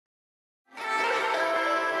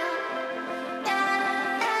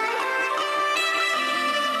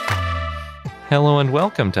Hello and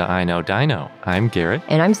welcome to I Know Dino. I'm Garrett.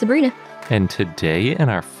 And I'm Sabrina. And today, in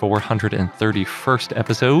our 431st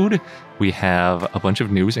episode, we have a bunch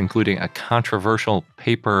of news, including a controversial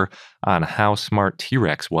paper on how smart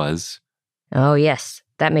T-Rex was. Oh, yes.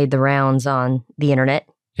 That made the rounds on the internet.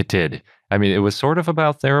 It did. I mean, it was sort of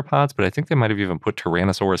about theropods, but I think they might have even put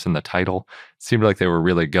Tyrannosaurus in the title. It seemed like they were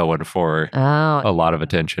really going for a lot of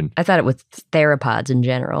attention. I thought it was theropods in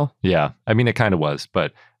general. Yeah, I mean, it kind of was,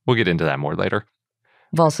 but we'll get into that more later.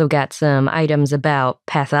 We've also got some items about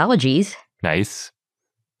pathologies. Nice.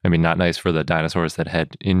 I mean, not nice for the dinosaurs that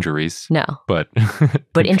had injuries. No. But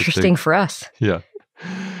interesting for us. Yeah.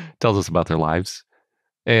 Tells us about their lives.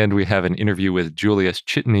 And we have an interview with Julius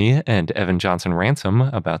Csotonyi and Evan Johnson-Ransom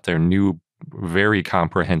about their new, very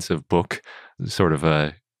comprehensive book, sort of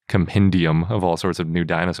a compendium of all sorts of new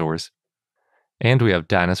dinosaurs. And we have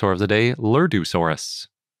Dinosaur of the Day, Lurdusaurus.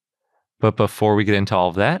 But before we get into all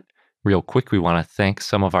of that, real quick, we want to thank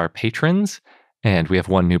some of our patrons. And we have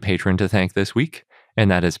one new patron to thank this week,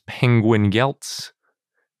 and that is Penguin Yelts.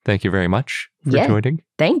 Thank you very much for joining.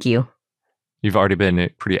 Thank you. You've already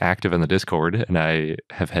been pretty active in the Discord, and I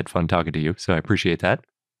have had fun talking to you, so I appreciate that.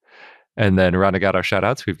 And then rounding out our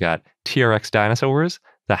shout-outs, we've got TRX Dinosaurs,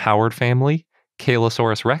 the Howard family,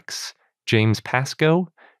 Calosaurus Rex, James Pasco,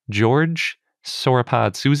 George,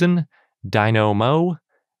 Sauropod Susan, Dino Mo,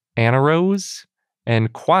 Anna Rose,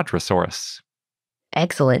 and Quadrupedal.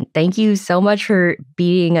 Excellent. Thank you so much for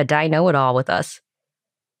being a dino-it-all with us.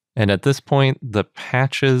 And at this point, the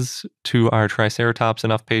patches to our Triceratops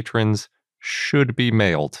Enough patrons should be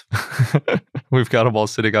mailed. We've got them all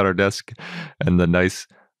sitting on our desk, and the nice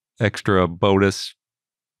extra bonus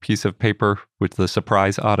piece of paper with the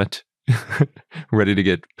surprise on it, ready to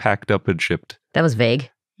get packed up and shipped. That was vague.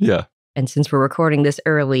 Yeah. And since we're recording this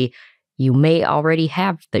early, you may already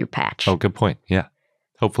have their patch. Oh, good point. Yeah.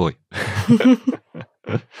 Hopefully.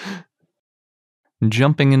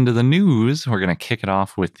 Jumping into the news, we're going to kick it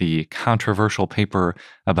off with the controversial paper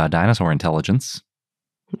about dinosaur intelligence.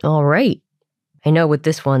 All right. I know with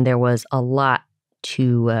this one, there was a lot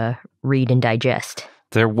to read and digest.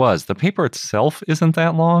 There was. The paper itself isn't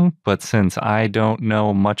that long, but since I don't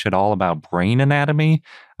know much at all about brain anatomy,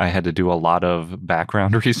 I had to do a lot of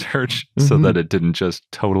background research so that it didn't just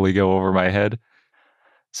totally go over my head.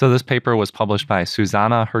 So this paper was published by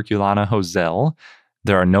Susanna Herculana Hosel.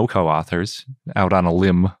 There are no co-authors, out on a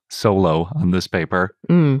limb solo on this paper.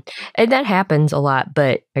 And that happens a lot,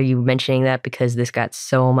 but are you mentioning that because this got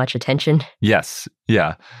so much attention? Yes,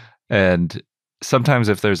 yeah. And sometimes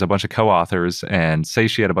if there's a bunch of co-authors, and say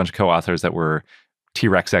she had a bunch of co-authors that were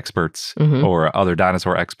T-Rex experts or other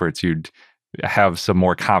dinosaur experts, you'd have some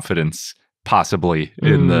more confidence possibly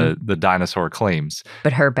in the dinosaur claims.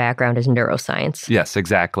 But her background is neuroscience. Yes,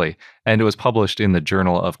 exactly. And it was published in the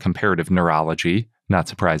Journal of Comparative Neurology. Not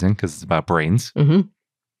surprising, because it's about brains.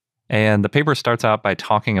 And the paper starts out by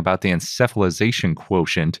talking about the encephalization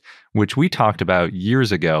quotient, which we talked about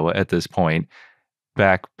years ago at this point,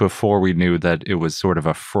 back before we knew that it was sort of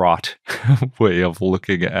a fraught way of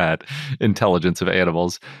looking at intelligence of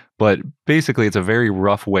animals. But basically, it's a very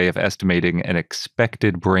rough way of estimating an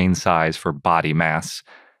expected brain size for body mass.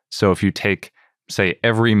 So if you take, say,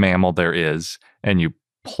 every mammal there is, and you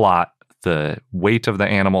plot the weight of the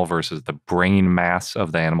animal versus the brain mass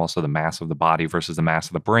of the animal, so the mass of the body versus the mass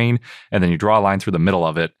of the brain, and then you draw a line through the middle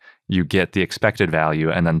of it, you get the expected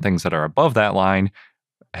value, and then things that are above that line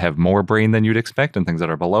have more brain than you'd expect, and things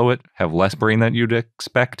that are below it have less brain than you'd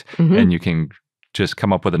expect, and you can just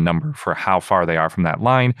come up with a number for how far they are from that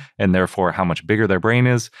line, and therefore how much bigger their brain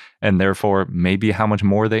is, and therefore maybe how much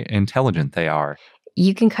more intelligent they are.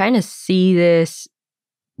 You can kind of see this,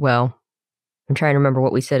 well, I'm trying to remember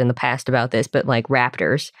what we said in the past about this, but like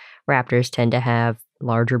raptors tend to have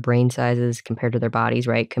larger brain sizes compared to their bodies,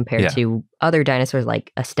 right? Compared to other dinosaurs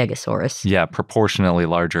like a stegosaurus. Yeah, proportionally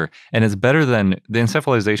larger. And it's better than, the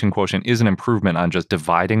encephalization quotient is an improvement on just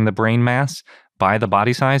dividing the brain mass by the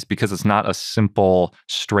body size, because it's not a simple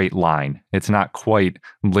straight line. It's not quite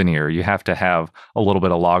linear. You have to have a little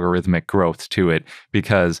bit of logarithmic growth to it,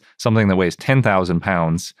 because something that weighs 10,000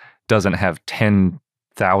 pounds doesn't have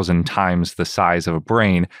 10,000 times the size of a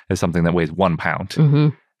brain as something that weighs 1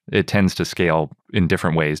 pound. It tends to scale in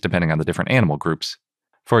different ways depending on the different animal groups.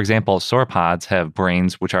 For example, sauropods have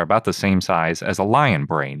brains which are about the same size as a lion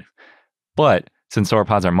brain. But since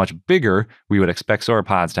sauropods are much bigger, we would expect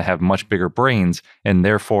sauropods to have much bigger brains, and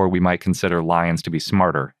therefore we might consider lions to be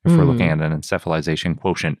smarter if we're looking at an encephalization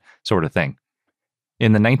quotient sort of thing.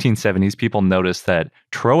 In the 1970s, people noticed that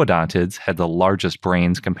troodontids had the largest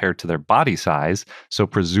brains compared to their body size, so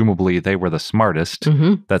presumably they were the smartest.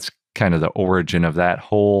 That's kind of the origin of that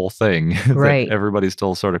whole thing Right. that everybody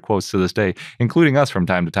still sort of quotes to this day, including us from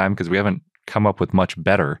time to time, because we haven't come up with much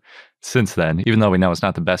better since then. Even though we know it's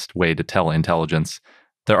not the best way to tell intelligence,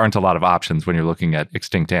 there aren't a lot of options when you're looking at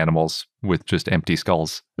extinct animals with just empty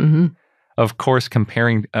skulls. Mm-hmm. Of course,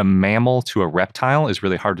 comparing a mammal to a reptile is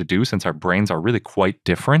really hard to do since our brains are really quite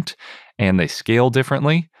different and they scale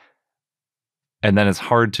differently. And then it's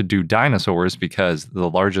hard to do dinosaurs because the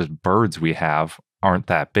largest birds we have aren't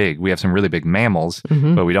that big. We have some really big mammals,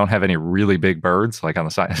 but we don't have any really big birds, like on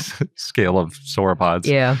the size scale of sauropods.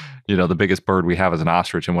 Yeah. You know, the biggest bird we have is an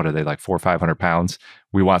ostrich, and what are they, like 400 or 500 pounds?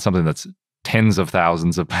 We want something that's tens of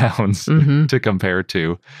thousands of pounds to compare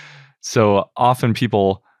to. So often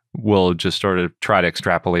people will just sort of try to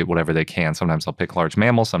extrapolate whatever they can. Sometimes they'll pick large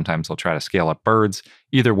mammals. Sometimes they'll try to scale up birds.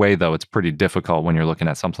 Either way, though, it's pretty difficult when you're looking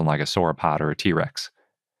at something like a sauropod or a T-Rex.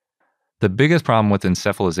 The biggest problem with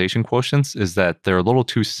encephalization quotients is that they're a little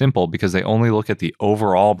too simple because they only look at the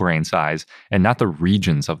overall brain size and not the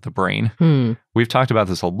regions of the brain. We've talked about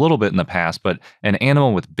this a little bit in the past, but an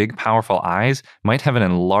animal with big, powerful eyes might have an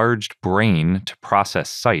enlarged brain to process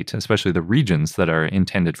sight, especially the regions that are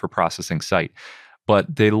intended for processing sight.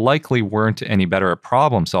 But they likely weren't any better at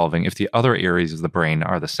problem solving if the other areas of the brain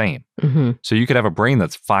are the same. So you could have a brain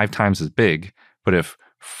that's 5 times as big, but if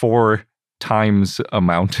 4 times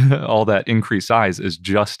amount, all that increased size is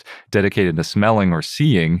just dedicated to smelling or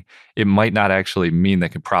seeing, it might not actually mean they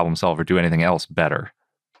could problem solve or do anything else better.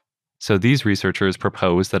 So these researchers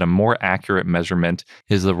propose that a more accurate measurement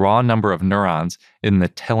is the raw number of neurons in the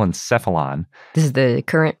telencephalon. This is the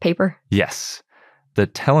current paper? Yes. The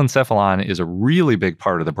telencephalon is a really big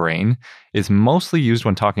part of the brain. It's mostly used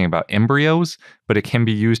when talking about embryos, but it can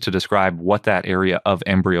be used to describe what that area of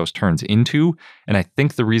embryos turns into. And I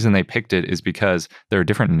think the reason they picked it is because there are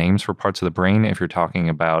different names for parts of the brain if you're talking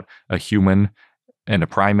about a human and a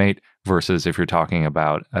primate versus if you're talking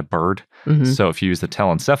about a bird. So if you use the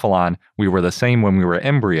telencephalon, we were the same when we were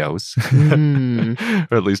embryos,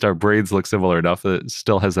 or at least our brains look similar enough that it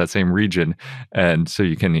still has that same region. And so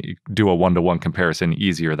you can do a one-to-one comparison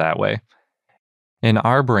easier that way. In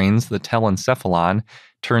our brains, the telencephalon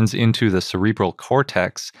turns into the cerebral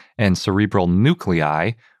cortex and cerebral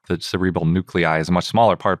nuclei. The cerebral nuclei is a much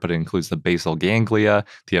smaller part, but it includes the basal ganglia,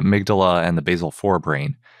 the amygdala, and the basal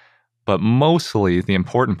forebrain. But mostly, the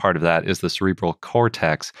important part of that is the cerebral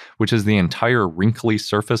cortex, which is the entire wrinkly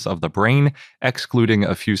surface of the brain, excluding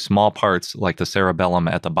a few small parts like the cerebellum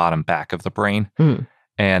at the bottom back of the brain.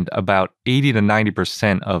 And about 80 to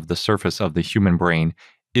 90% of the surface of the human brain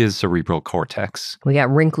is cerebral cortex. We got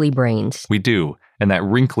wrinkly brains. We do. And that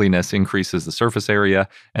wrinkliness increases the surface area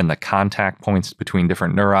and the contact points between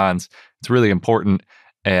different neurons. It's really important.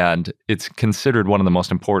 And it's considered one of the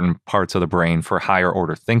most important parts of the brain for higher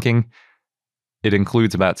order thinking. It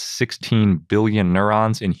includes about 16 billion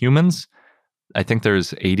neurons in humans. I think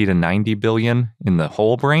there's 80 to 90 billion in the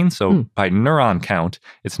whole brain. So by neuron count,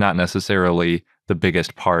 it's not necessarily the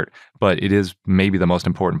biggest part, but it is maybe the most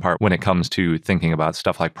important part when it comes to thinking about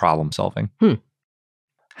stuff like problem solving.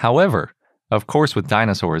 However, of course, with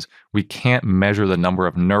dinosaurs, we can't measure the number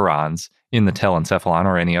of neurons in the telencephalon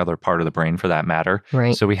or any other part of the brain for that matter.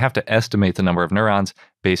 Right. So we have to estimate the number of neurons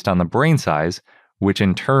based on the brain size, which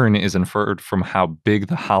in turn is inferred from how big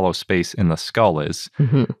the hollow space in the skull is.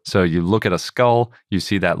 So you look at a skull, you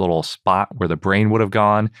see that little spot where the brain would have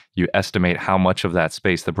gone, you estimate how much of that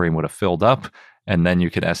space the brain would have filled up, and then you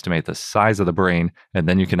can estimate the size of the brain, and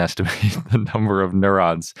then you can estimate the number of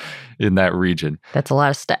neurons in that region. That's a lot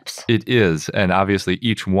of steps. It is, and obviously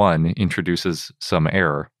each one introduces some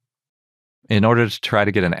error. In order to try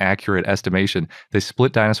to get an accurate estimation, they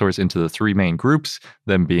split dinosaurs into the 3 main groups,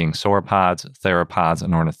 them being sauropods, theropods,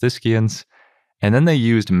 and ornithischians. And then they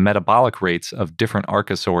used metabolic rates of different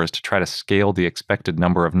archosaurs to try to scale the expected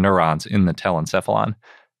number of neurons in the telencephalon.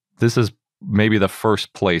 This is maybe the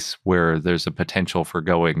first place where there's a potential for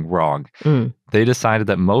going wrong. They decided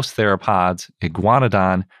that most theropods,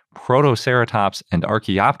 Iguanodon, Protoceratops, and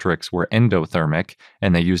Archaeopteryx were endothermic,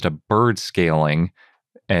 and they used a bird scaling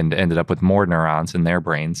and ended up with more neurons in their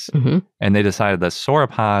brains. And they decided that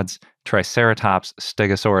sauropods, Triceratops,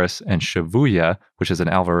 Stegosaurus, and Shavuya, which is an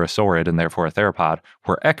alvarosaurid and therefore a theropod,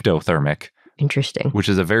 were ectothermic. Interesting. Which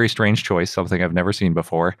is a very strange choice, something I've never seen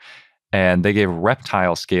before. And they gave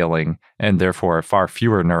reptile scaling and therefore far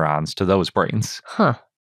fewer neurons to those brains.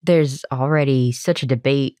 There's already such a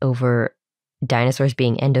debate over dinosaurs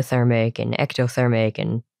being endothermic and ectothermic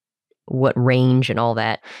and what range and all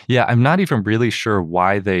that. Yeah, I'm not even really sure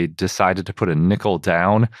why they decided to put a nickel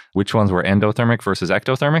down which ones were endothermic versus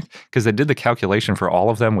ectothermic, because they did the calculation for all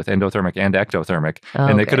of them with endothermic and ectothermic,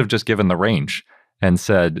 and they could have just given the range. and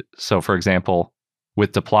said, so for example,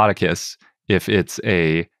 with Diplodocus, if it's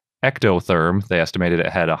a ectotherm, they estimated it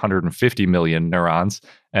had 150 million neurons.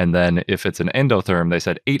 And then if it's an endotherm, they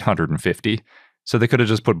said 850. So they could have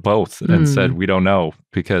just put both and said, we don't know,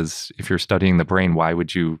 because if you're studying the brain, why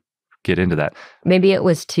would you get into that? Maybe it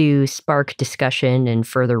was to spark discussion and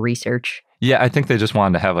further research. Yeah, I think they just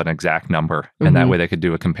wanted to have an exact number, and that way they could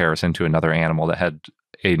do a comparison to another animal that had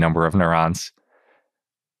a number of neurons.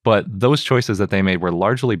 But those choices that they made were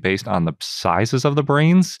largely based on the sizes of the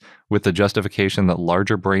brains, with the justification that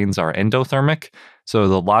larger brains are endothermic. So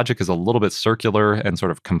the logic is a little bit circular and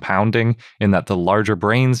sort of compounding in that the larger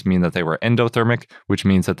brains mean that they were endothermic, which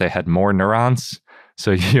means that they had more neurons. So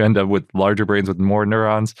you end up with larger brains with more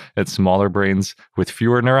neurons and smaller brains with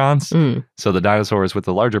fewer neurons. So the dinosaurs with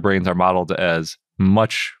the larger brains are modeled as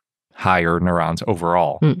much higher neurons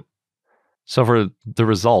overall. So for the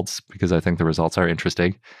results, because I think the results are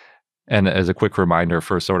interesting, and as a quick reminder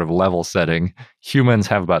for sort of level setting, humans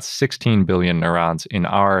have about 16 billion neurons in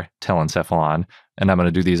our telencephalon, and I'm going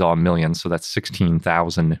to do these all in millions, so that's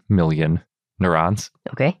 16,000 million neurons.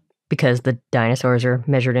 Okay, because the dinosaurs are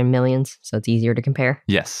measured in millions, so it's easier to compare.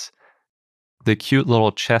 Yes. The cute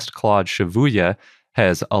little chest-clawed Shibuya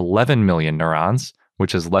has 11 million neurons,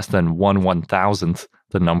 which is less than 1/1000th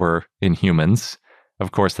the number in humans.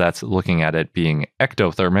 Of course, that's looking at it being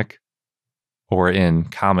ectothermic, or in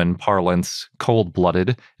common parlance,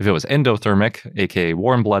 cold-blooded. If it was endothermic, aka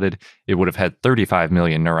warm-blooded, it would have had 35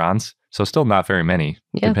 million neurons. So still not very many,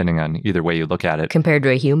 depending on either way you look at it. Compared to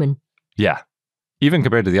a human. Yeah. Even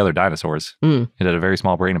compared to the other dinosaurs. It had a very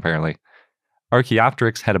small brain, apparently.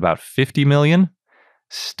 Archaeopteryx had about 50 million.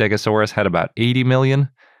 Stegosaurus had about 80 million.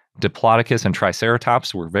 Diplodocus and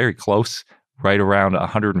Triceratops were very close, right around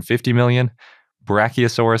 150 million.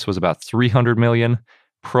 Brachiosaurus was about 300 million.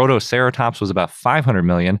 Protoceratops was about 500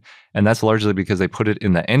 million, and that's largely because they put it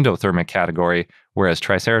in the endothermic category, whereas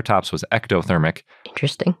Triceratops was ectothermic.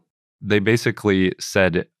 Interesting. They basically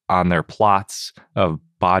said on their plots of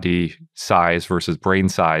body size versus brain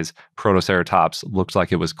size, Protoceratops looked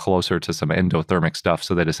like it was closer to some endothermic stuff,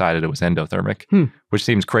 so they decided it was endothermic, which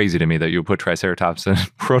seems crazy to me that you would put Triceratops and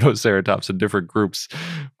Protoceratops in different groups,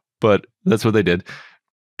 but that's what they did.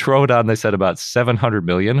 Troodon, they said about 700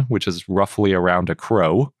 million, which is roughly around a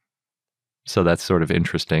crow. So that's sort of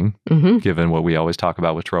interesting, given what we always talk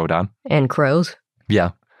about with Troodon. And crows.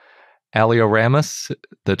 Yeah. Allosaurus,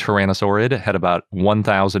 the Tyrannosaurid, had about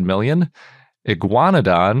 1,000 million.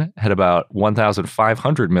 Iguanodon had about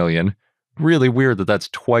 1,500 million. Really weird that that's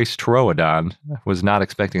twice Troodon. I was not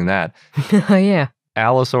expecting that. Yeah.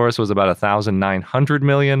 Allosaurus was about 1,900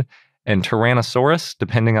 million. And Tyrannosaurus,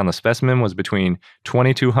 depending on the specimen, was between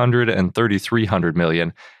 2,200 and 3,300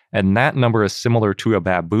 million. And that number is similar to a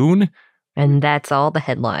baboon. And that's all the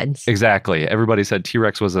headlines. Exactly. Everybody said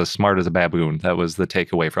T-Rex was as smart as a baboon. That was the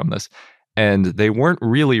takeaway from this. And they weren't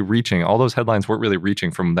really reaching, all those headlines weren't really reaching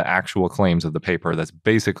from the actual claims of the paper. That's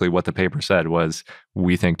basically what the paper said was,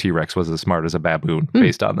 we think T-Rex was as smart as a baboon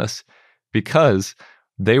based on this. Because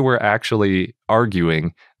they were actually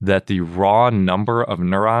arguing that the raw number of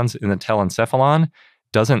neurons in the telencephalon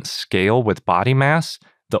doesn't scale with body mass.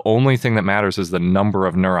 The only thing that matters is the number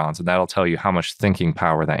of neurons, and that'll tell you how much thinking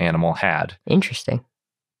power that animal had. Interesting.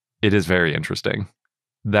 It is very interesting.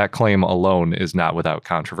 That claim alone is not without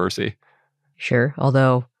controversy. Sure,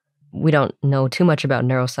 although we don't know too much about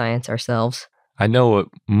neuroscience ourselves. I know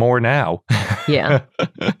more now. Yeah.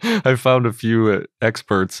 I found a few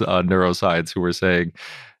experts on neuroscience who were saying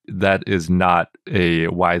that is not a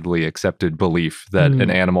widely accepted belief, that an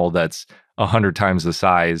animal that's 100 times the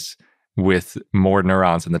size with more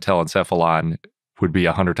neurons in the telencephalon would be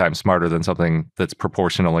 100 times smarter than something that's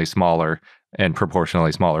proportionally smaller and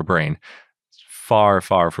proportionally smaller brain. Far,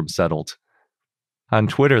 far from settled. On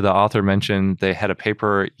Twitter, the author mentioned they had a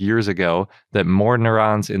paper years ago that more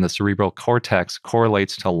neurons in the cerebral cortex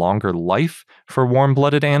correlates to longer life for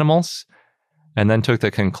warm-blooded animals, and then took the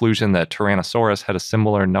conclusion that Tyrannosaurus had a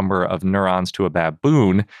similar number of neurons to a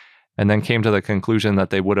baboon, and then came to the conclusion that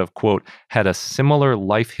they would have, quote, had a similar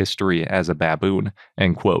life history as a baboon,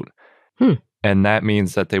 end quote. And that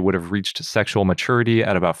means that they would have reached sexual maturity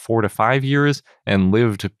at about 4 to 5 years and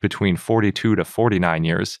lived between 42 to 49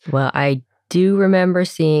 years. Well, I do remember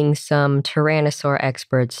seeing some Tyrannosaur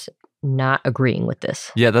experts not agreeing with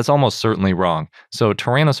this. Yeah, that's almost certainly wrong. So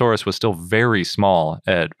Tyrannosaurus was still very small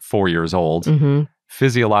at 4 years old.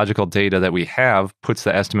 Physiological data that we have puts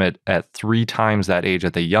the estimate at 3 times that age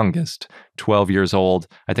at the youngest, 12 years old.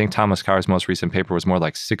 I think Thomas Carr's most recent paper was more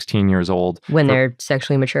like 16 years old. When they're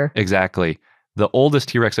sexually mature? Exactly. The oldest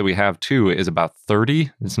T-Rex that we have, too, is about 30.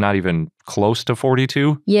 It's not even close to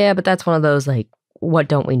 42. Yeah, but that's one of those, like, what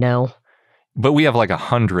don't we know? But we have like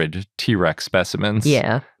 100 T-Rex specimens.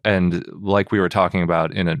 Yeah. And like we were talking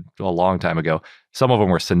about in a long time ago, some of them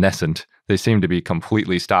were senescent. They seem to be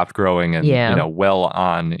completely stopped growing and, well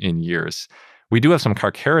on in years. We do have some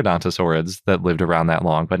Carcharodontosaurids that lived around that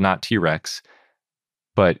long, but not T-Rex.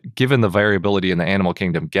 But given the variability in the animal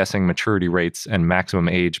kingdom, guessing maturity rates and maximum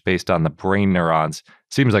age based on the brain neurons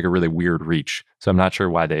seems like a really weird reach. So I'm not sure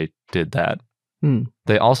why they did that.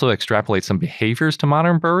 They also extrapolate some behaviors to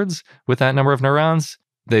modern birds with that number of neurons.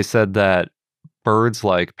 They said that birds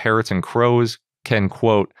like parrots and crows can,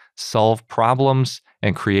 quote, solve problems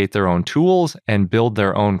and create their own tools and build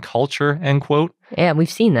their own culture, end quote. Yeah, we've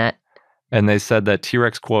seen that. And they said that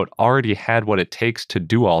T-Rex, quote, already had what it takes to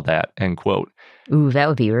do all that, end quote. Ooh, that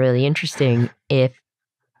would be really interesting I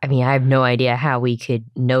have no idea how we could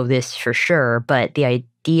know this for sure, but the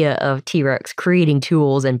idea of T-Rex creating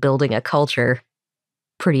tools and building a culture,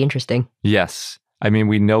 pretty interesting. Yes.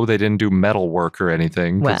 We know they didn't do metal work or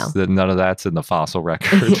anything because none of that's in the fossil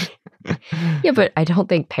record. Yeah, but I don't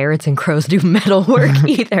think parrots and crows do metal work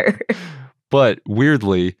either. But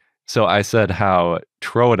weirdly, so I said how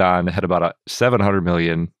Troodon had about 700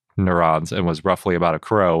 million neurons and was roughly about a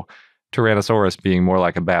crow. Tyrannosaurus being more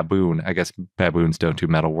like a baboon. I guess baboons don't do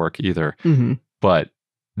metal work either. Mm-hmm. But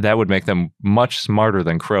that would make them much smarter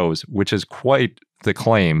than crows, which is quite the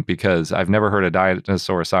claim because I've never heard a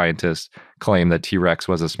dinosaur scientist claim that T-Rex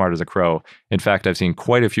was as smart as a crow. In fact, I've seen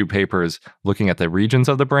quite a few papers looking at the regions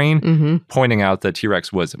of the brain, pointing out that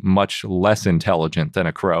T-Rex was much less intelligent than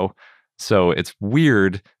a crow. So it's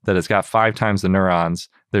weird that it's got 5 times the neurons.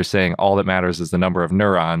 They're saying all that matters is the number of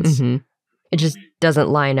neurons. It just doesn't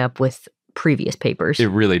line up with previous papers. It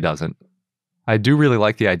really doesn't. I do really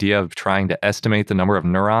like the idea of trying to estimate the number of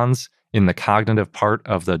neurons in the cognitive part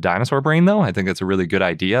of the dinosaur brain, though. I think it's a really good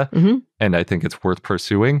idea, and I think it's worth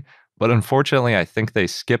pursuing. But unfortunately, I think they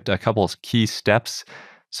skipped a couple of key steps.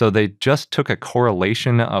 So they just took a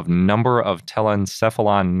correlation of number of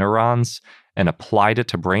telencephalon neurons and applied it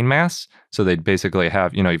to brain mass. So they'd basically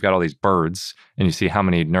have, you've got all these birds, and you see how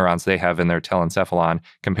many neurons they have in their telencephalon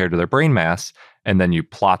compared to their brain mass. And then you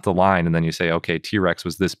plot the line, and then you say, okay, T-Rex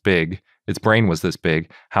was this big. Its brain was this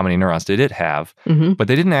big. How many neurons did it have? But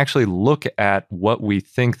they didn't actually look at what we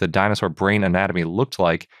think the dinosaur brain anatomy looked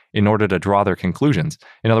like in order to draw their conclusions.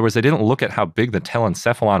 In other words, they didn't look at how big the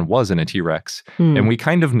telencephalon was in a T-Rex. And we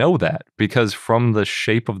kind of know that because from the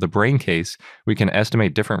shape of the brain case, we can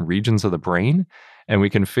estimate different regions of the brain, and we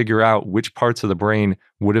can figure out which parts of the brain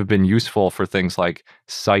would have been useful for things like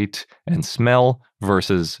sight and smell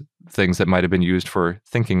versus things that might have been used for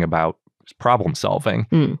thinking about problem solving.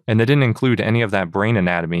 And they didn't include any of that brain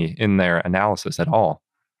anatomy in their analysis at all.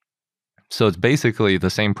 So it's basically the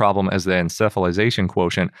same problem as the encephalization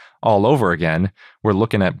quotient all over again. We're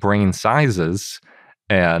looking at brain sizes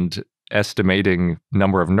and estimating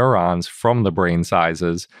number of neurons from the brain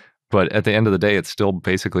sizes, but at the end of the day, it's still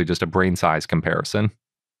basically just a brain size comparison.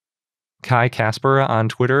 Kai Kasper on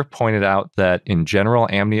Twitter pointed out that in general,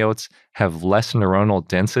 amniotes have less neuronal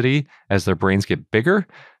density as their brains get bigger.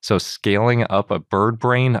 So scaling up a bird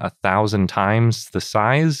brain 1,000 times the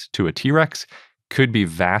size to a T-Rex could be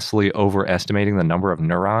vastly overestimating the number of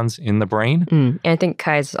neurons in the brain. And I think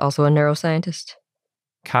Kai is also a neuroscientist.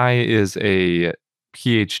 Kai is a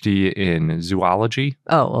PhD in zoology.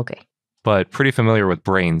 Oh, okay. But pretty familiar with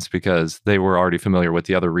brains because they were already familiar with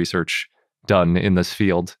the other research done in this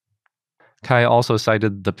field. Kai also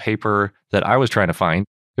cited the paper that I was trying to find.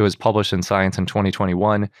 It was published in Science in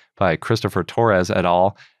 2021 by Christopher Torres et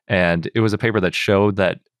al. And it was a paper that showed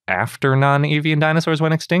that after non-avian dinosaurs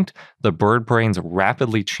went extinct, the bird brains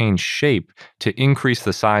rapidly changed shape to increase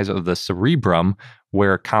the size of the cerebrum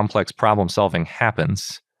where complex problem solving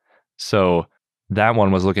happens. So that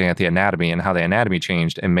one was looking at the anatomy and how the anatomy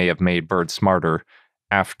changed and may have made birds smarter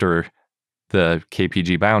after the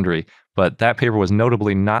KPG boundary. But that paper was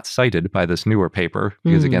notably not cited by this newer paper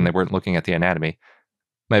because, again, they weren't looking at the anatomy.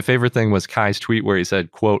 My favorite thing was Kai's tweet where he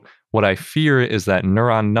said, quote, "What I fear is that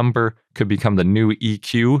neuron number could become the new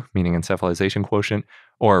EQ, meaning encephalization quotient,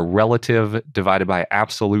 or relative divided by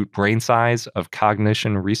absolute brain size of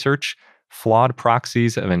cognition research, flawed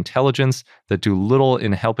proxies of intelligence that do little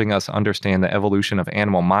in helping us understand the evolution of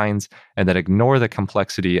animal minds and that ignore the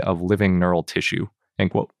complexity of living neural tissue,"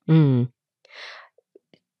 end quote.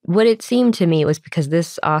 What it seemed to me was because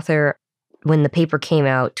this author, when the paper came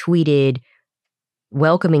out, tweeted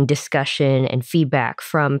welcoming discussion and feedback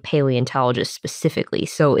from paleontologists specifically.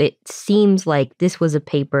 So it seems like this was a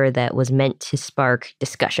paper that was meant to spark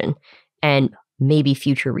discussion and maybe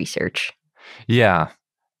future research. Yeah,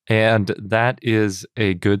 and that is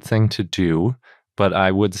a good thing to do. But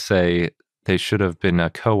I would say they should have been a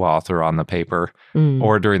co-author on the paper,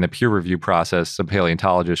 or during the peer review process, some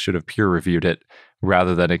paleontologists should have peer reviewed it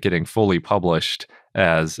rather than it getting fully published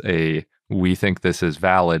as we think this is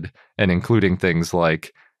valid, and including things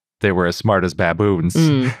like they were as smart as baboons.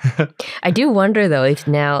 I do wonder, though, if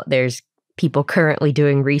now there's people currently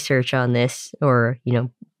doing research on this, or,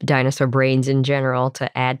 dinosaur brains in general,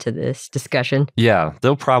 to add to this discussion. Yeah,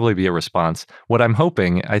 there'll probably be a response. What I'm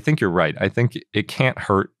hoping, I think you're right. I think it can't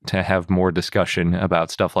hurt to have more discussion about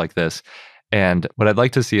stuff like this. And what I'd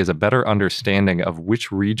like to see is a better understanding of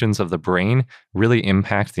which regions of the brain really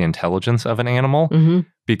impact the intelligence of an animal.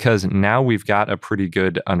 Because now we've got a pretty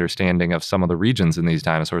good understanding of some of the regions in these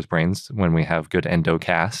dinosaurs' brains when we have good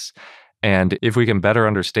endocasts. And if we can better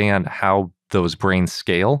understand how those brains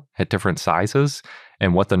scale at different sizes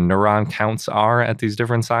and what the neuron counts are at these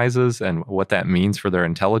different sizes and what that means for their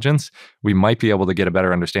intelligence, we might be able to get a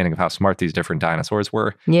better understanding of how smart these different dinosaurs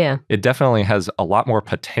were. Yeah. It definitely has a lot more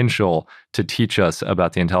potential to teach us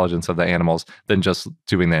about the intelligence of the animals than just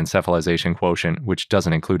doing the encephalization quotient, which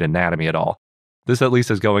doesn't include anatomy at all. This at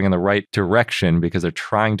least is going in the right direction because they're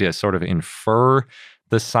trying to sort of infer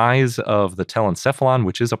the size of the telencephalon,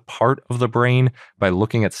 which is a part of the brain, by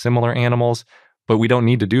looking at similar animals. But we don't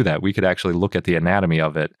need to do that. We could actually look at the anatomy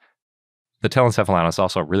of it. The telencephalon is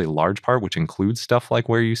also a really large part, which includes stuff like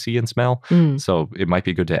where you see and smell. So it might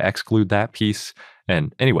be good to exclude that piece.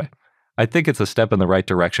 And anyway, I think it's a step in the right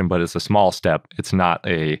direction, but it's a small step. It's not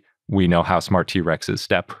a we know how smart T-Rex is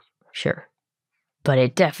step. Sure. But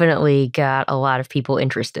it definitely got a lot of people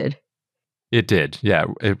interested. It did. Yeah,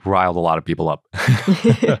 it riled a lot of people up.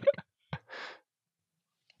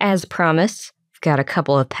 As promised, I've got a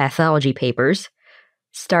couple of pathology papers,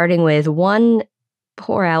 starting with one.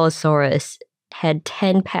 Poor Allosaurus had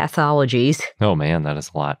 10 pathologies. Oh man, that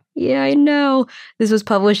is a lot. Yeah, I know. This was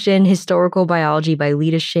published in Historical Biology by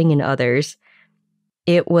Lita Shing and others.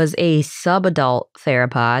 It was a subadult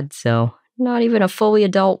theropod, so not even a fully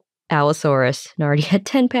adult Allosaurus, and already had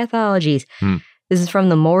 10 pathologies. This is from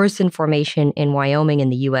the Morrison Formation in Wyoming in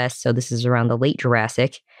the U.S., so this is around the late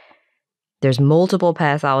Jurassic. There's multiple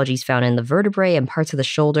pathologies found in the vertebrae and parts of the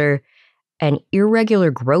shoulder, and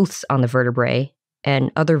irregular growths on the vertebrae,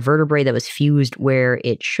 and other vertebrae that was fused where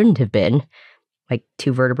it shouldn't have been, like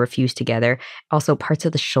two vertebrae fused together. Also, parts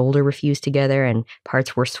of the shoulder were fused together, and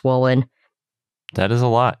parts were swollen. That is a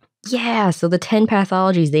lot. Yeah, so the 10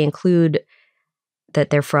 pathologies, they include that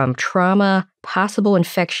they're from trauma, possible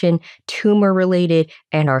infection, tumor-related,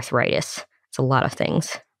 and arthritis. It's a lot of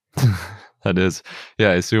things. That is.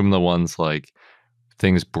 Yeah, I assume the ones like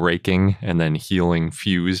things breaking and then healing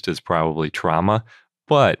fused is probably trauma.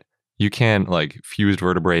 But you can, like, fused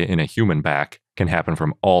vertebrae in a human back can happen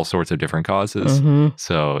from all sorts of different causes.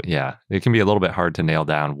 So, yeah, it can be a little bit hard to nail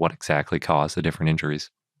down what exactly caused the different injuries.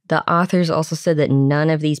 The authors also said that none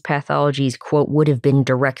of these pathologies, quote, would have been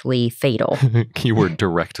directly fatal. Keyword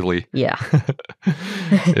directly. Yeah.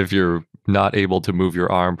 If you're not able to move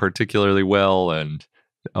your arm particularly well and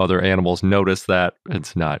other animals notice that,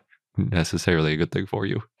 it's not necessarily a good thing for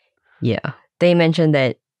you. Yeah. They mentioned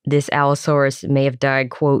that this Allosaurus may have died,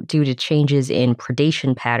 quote, due to changes in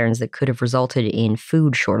predation patterns that could have resulted in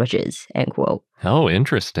food shortages, end quote. Oh,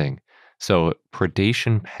 interesting. So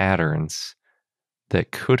predation patterns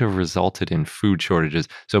that could have resulted in food shortages.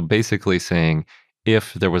 So basically saying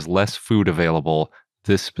if there was less food available,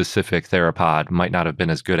 this specific theropod might not have been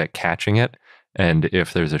as good at catching it. And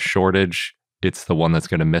if there's a shortage, it's the one that's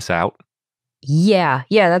going to miss out. Yeah,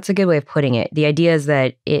 that's a good way of putting it. The idea is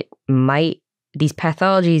that these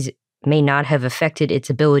pathologies may not have affected its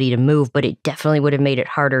ability to move, but it definitely would have made it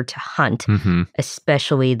harder to hunt,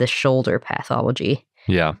 especially the shoulder pathology.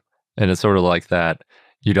 Yeah. And it's sort of like that.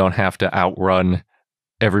 You don't have to outrun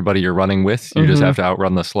everybody you're running with. You just have to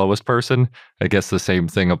outrun the slowest person. I guess the same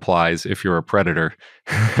thing applies if you're a predator.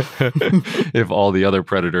 If all the other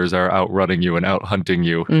predators are outrunning you and out hunting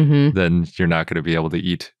you, then you're not going to be able to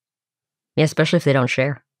eat. Yeah, especially if they don't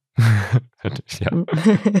share.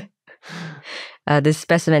 This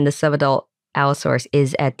specimen, the subadult Allosaurus,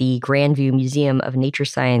 is at the Grandview Museum of Nature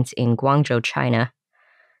Science in Guangzhou, China.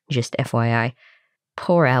 Just FYI.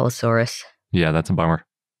 Poor Allosaurus. Yeah, that's a bummer.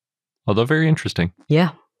 Although very interesting.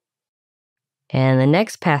 Yeah. And the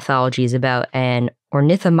next pathology is about an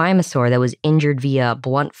ornithomimosaur that was injured via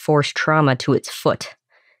blunt force trauma to its foot.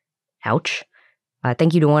 Ouch.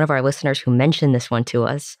 Thank you to one of our listeners who mentioned this one to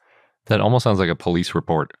us. That almost sounds like a police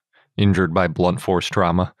report. Injured by blunt force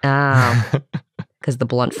trauma. Because the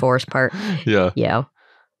blunt force part. Yeah.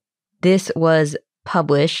 This was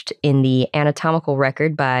published in the Anatomical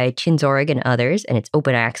Record by Chinzorig and others, and it's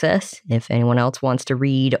open access if anyone else wants to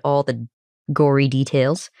read all the gory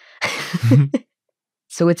details.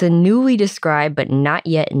 So it's a newly described but not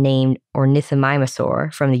yet named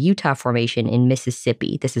ornithomimosaur from the Utah Formation in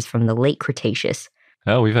Mississippi. This is from the late Cretaceous.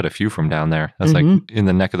 Oh, we've had a few from down there. That's like in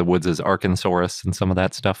the neck of the woods is Arkansas and some of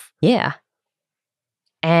that stuff. Yeah.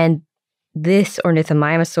 And this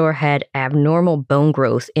ornithomimosaur had abnormal bone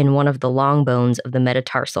growth in one of the long bones of the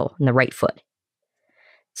metatarsal in the right foot.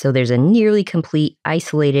 So there's a nearly complete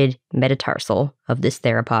isolated metatarsal of this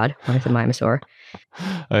theropod, ornithomimosaur.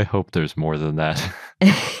 I hope there's more than that.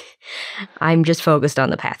 I'm just focused on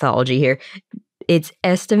the pathology here. It's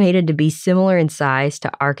estimated to be similar in size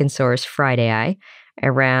to Arkansas friedii,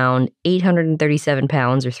 around 837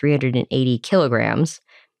 pounds or 380 kilograms,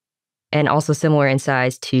 and also similar in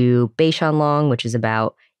size to Beishanlong, which is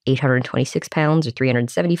about 826 pounds or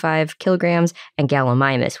 375 kilograms, and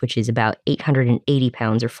Gallimimus, which is about 880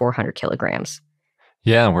 pounds or 400 kilograms.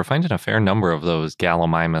 Yeah, we're finding a fair number of those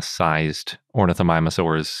Gallimimus-sized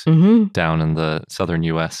ornithomimosaurs down in the southern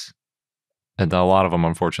U.S. And a lot of them,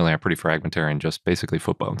 unfortunately, are pretty fragmentary and just basically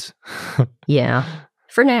foot bones. Yeah,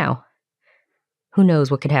 for now. Who knows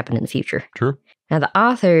what could happen in the future? True. Now, the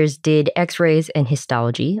authors did x-rays and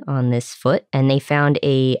histology on this foot, and they found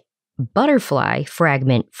a butterfly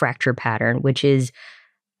fragment fracture pattern, which is,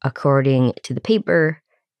 according to the paper,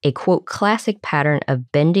 a, quote, classic pattern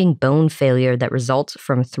of bending bone failure that results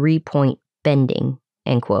from 3-point bending,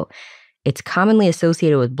 end quote. It's commonly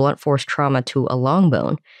associated with blunt force trauma to a long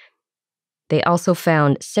bone. They also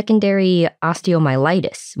found secondary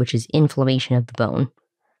osteomyelitis, which is inflammation of the bone.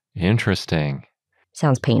 Interesting.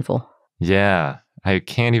 Sounds painful. Yeah, I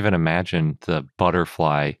can't even imagine the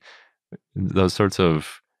butterfly, those sorts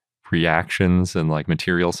of reactions and like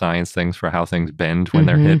material science things for how things bend when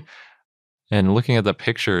they're hit. And looking at the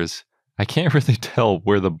pictures, I can't really tell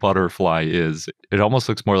where the butterfly is. It almost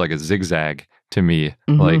looks more like a zigzag to me.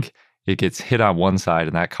 Like it gets hit on one side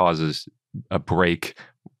and that causes a break.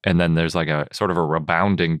 And then there's like a sort of a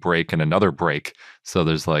rebounding break and another break. So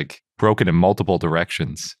there's like broken in multiple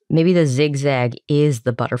directions. Maybe the zigzag is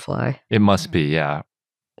the butterfly. It must be, yeah.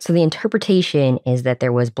 So the interpretation is that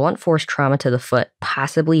there was blunt force trauma to the foot,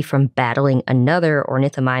 possibly from battling another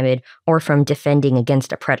ornithomimid or from defending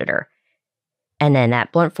against a predator. And then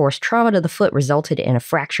that blunt force trauma to the foot resulted in a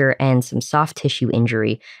fracture and some soft tissue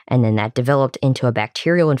injury. And then that developed into a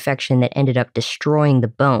bacterial infection that ended up destroying the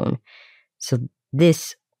bone. So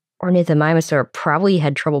this ornithomimosaur probably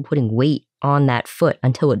had trouble putting weight on that foot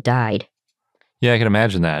until it died. Yeah, I can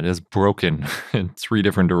imagine that. It's broken in 3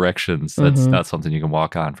 different directions. That's not something you can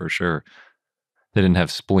walk on for sure. They didn't have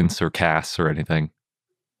splints or casts or anything.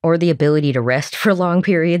 Or the ability to rest for long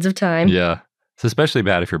periods of time. Yeah. It's especially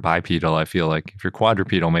bad if you're bipedal, I feel like. If you're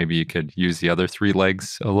quadrupedal, maybe you could use the other 3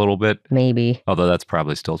 legs a little bit. Maybe. Although that's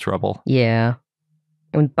probably still trouble. Yeah.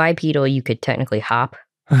 And bipedal, you could technically hop.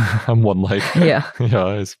 On one leg. Yeah. Yeah,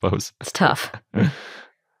 I suppose. It's tough.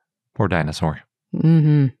 Poor dinosaur.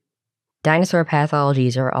 Dinosaur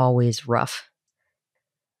pathologies are always rough.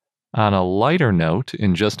 On a lighter note,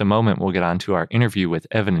 in just a moment, we'll get on to our interview with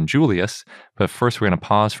Evan and Julius. But first, we're going to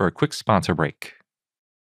pause for a quick sponsor break.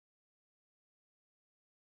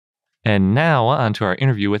 And now, on to our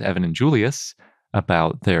interview with Evan and Julius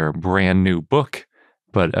about their brand new book.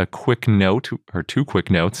 But a quick note, or 2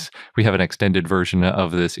 quick notes, we have an extended version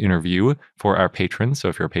of this interview for our patrons. So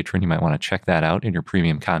if you're a patron, you might want to check that out in your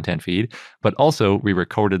premium content feed. But also, we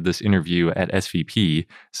recorded this interview at SVP.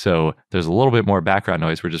 So there's a little bit more background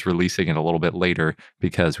noise. We're just releasing it a little bit later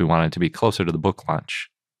because we wanted it to be closer to the book launch.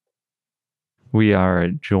 We are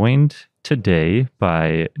joined today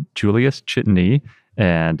by Julius Csotonyi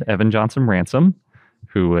and Evan Johnson-Ransom,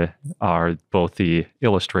 who are both the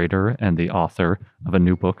illustrator and the author of a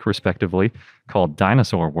new book, respectively, called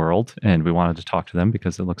Dinosaur World. And we wanted to talk to them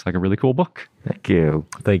because it looks like a really cool book. Thank you.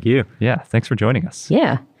 Thank you. Yeah, thanks for joining us.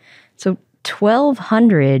 Yeah. So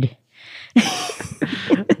 1,200.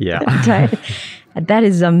 Yeah. That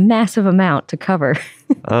is a massive amount to cover.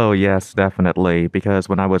 Oh, yes, definitely. Because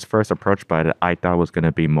when I was first approached by it, I thought it was going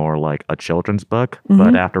to be more like a children's book.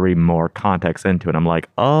 But after reading more context into it, I'm like,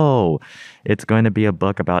 oh, it's going to be a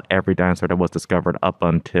book about every dinosaur that was discovered up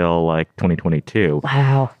until like 2022.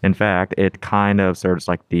 Wow. In fact, it kind of serves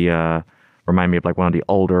like the, remind me of like one of the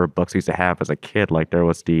older books I used to have as a kid. Like there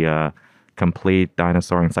was the Complete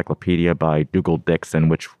Dinosaur Encyclopedia by Dougal Dixon,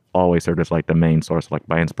 which always served as like the main source, like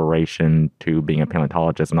my inspiration to being a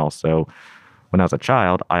paleontologist. And also when I was a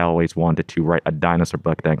child, I always wanted to write a dinosaur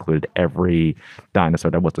book that included every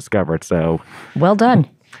dinosaur that was discovered. So well done.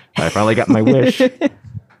 I finally got my wish.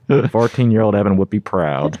 14-year-old Evan would be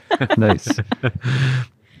proud. Nice.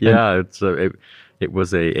 Yeah, It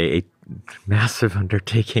was a massive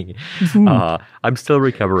undertaking. I'm still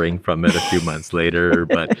recovering from it a few months later,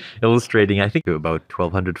 but illustrating, I think, about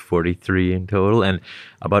 1,243 in total, and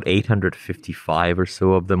about 855 or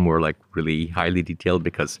so of them were like really highly detailed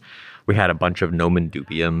because we had a bunch of nomen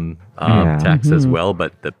dubium texts as well,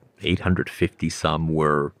 but the 850 some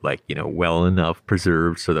were like, well enough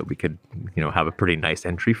preserved so that we could, have a pretty nice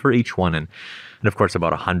entry for each one. And of course,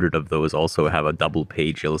 about 100 of those also have a double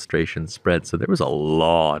page illustration spread. So there was a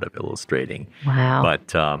lot of illustrating. Wow.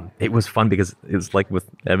 But it was fun because it's like what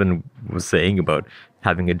Evan was saying about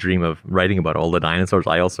having a dream of writing about all the dinosaurs.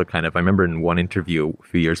 I also I remember in one interview a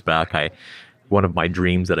few years back, one of my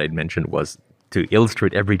dreams that I'd mentioned was to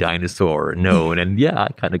illustrate every dinosaur known. And yeah,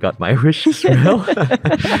 I kind of got my wish as well.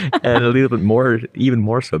 And a little bit more, even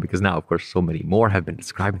more so, because now, of course, so many more have been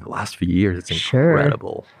described in the last few years. It's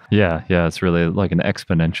incredible. Yeah, it's really like an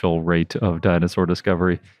exponential rate of dinosaur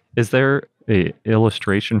discovery. Is there a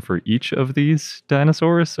illustration for each of these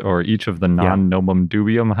dinosaurs or each of the non-nomen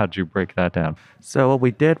dubium? How'd you break that down? So what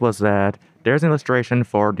we did was that there's an illustration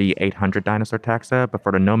for the 800 dinosaur taxa, but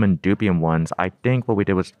for the nomen dubium ones, I think what we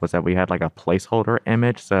did was that we had like a placeholder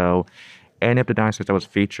image. So any of the dinosaurs that was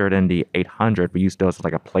featured in the 800, we used those as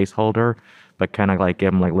like a placeholder, but kind of like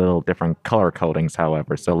give them like little different color codings,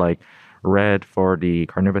 however. So like red for the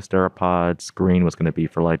carnivorous theropods, green was going to be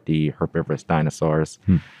for like the herbivorous dinosaurs.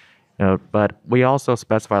 But we also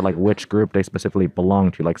specified like which group they specifically belong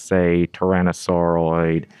to, like say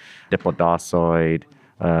Tyrannosauroid, Diplodocid,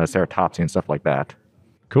 Ceratopsian, and stuff like that.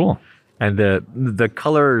 Cool. And the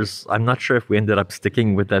colors, I'm not sure if we ended up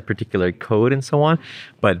sticking with that particular code and so on.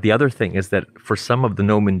 But the other thing is that for some of the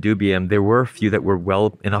nomen dubium, there were a few that were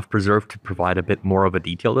well enough preserved to provide a bit more of a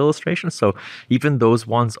detailed illustration. So even those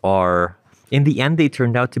ones are, in the end, they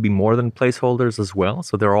turned out to be more than placeholders as well.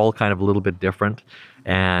 So they're all kind of a little bit different.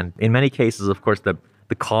 And in many cases, of course, the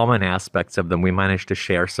common aspects of them, we managed to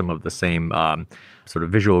share some of the same sort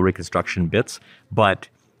of visual reconstruction bits. But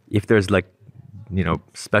if there's like,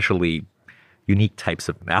 especially unique types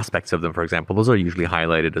of aspects of them, for example, those are usually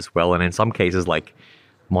highlighted as well. And in some cases, like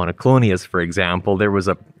monoclonius, for example, there was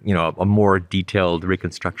a more detailed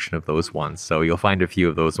reconstruction of those ones. So you'll find a few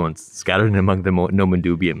of those ones scattered among the nomen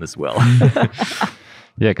dubium as well.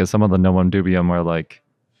 Yeah, because some of the nomen dubium are like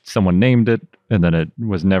someone named it and then it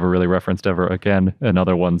was never really referenced ever again. And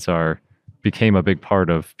other ones became a big part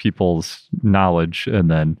of people's knowledge. And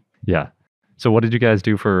then, So what did you guys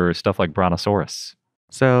do for stuff like Brontosaurus?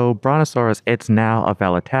 So Brontosaurus, it's now a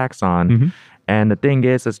valid taxon. And the thing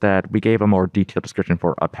is that we gave a more detailed description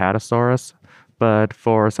for Apatosaurus. But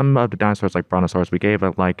for some of the dinosaurs like Brontosaurus, we gave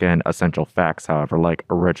it like an essential facts, however. Like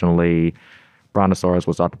originally, Brontosaurus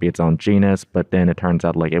was thought to be its own genus, but then it turns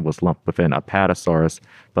out like it was lumped within Apatosaurus.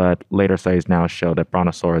 But later studies now show that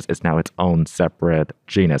Brontosaurus is now its own separate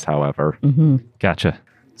genus, however. Gotcha.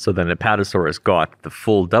 So then Apatosaurus got the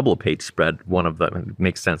full double page spread. One of them, it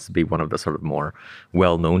makes sense to be one of the sort of more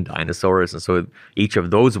well-known dinosaurs. And so each of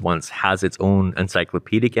those ones has its own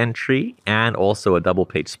encyclopedic entry and also a double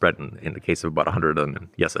page spread in the case of about 100 of them. And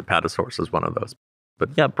yes, Apatosaurus is one of those. But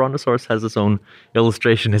yeah, Brontosaurus has its own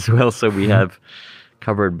illustration as well. So we have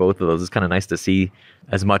covered both of those. It's kind of nice to see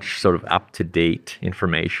as much sort of up-to-date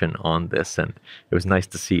information on this. And it was nice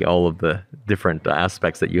to see all of the different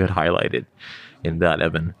aspects that you had highlighted in that,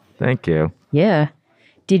 Evan. Thank you. Yeah.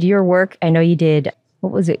 Did your work, I know you did,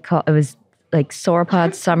 what was it called? It was like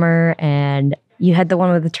Sauropod Summer, and you had the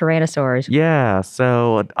one with the Tyrannosaurs. Yeah,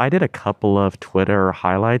 so I did a couple of Twitter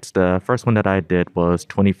highlights. The first one that I did was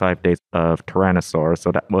 25 Days of Tyrannosaurs.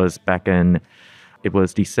 So that was it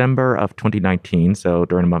was December of 2019. So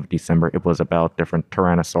during the month of December, it was about different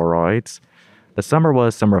Tyrannosauroids. The summer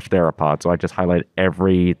was Summer of Theropods, so I just highlighted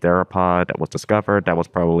every theropod that was discovered. That was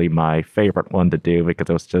probably my favorite one to do because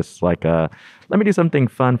it was just like, let me do something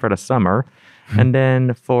fun for the summer. And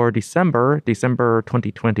then for December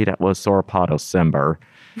 2020, that was Sauropodocember.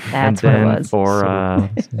 That's and then what it was.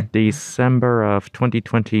 For December of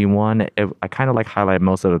 2021, I kind of like highlighted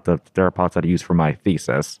most of the theropods that I used for my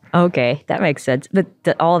thesis. Okay, that makes sense. But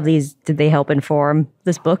all of these, did they help inform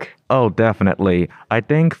this book? Oh, definitely. I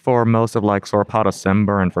think for most of like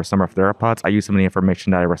Sauropodocember and for Summer of Theropods, I used some of the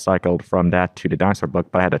information that I recycled from that to the dinosaur book,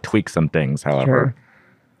 but I had to tweak some things, however. Sure.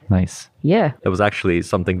 Nice. Yeah. That was actually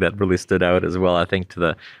something that really stood out as well, I think,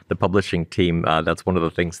 to the publishing team. That's one of the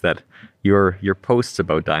things that your posts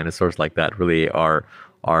about dinosaurs like that really are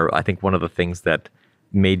I think, one of the things that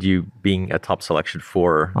made you being a top selection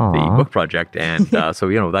for the book project. And so,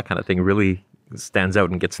 that kind of thing really stands out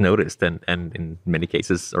and gets noticed. And in many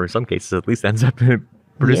cases, or in some cases at least, ends up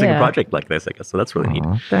producing a project like this, I guess. So that's really neat.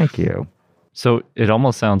 Thank you. So it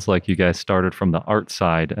almost sounds like you guys started from the art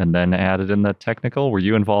side and then added in the technical. Were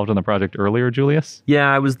you involved in the project earlier, Julius?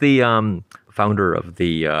 Yeah, I was the founder of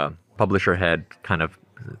the publisher had kind of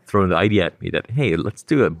thrown the idea at me that, hey, let's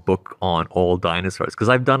do a book on all dinosaurs. Because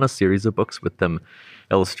I've done a series of books with them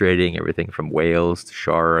illustrating everything from whales to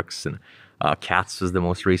sharks, and cats was the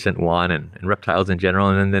most recent one, and reptiles in general.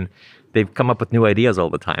 And then they've come up with new ideas all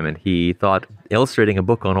the time. And he thought illustrating a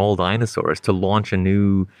book on all dinosaurs to launch a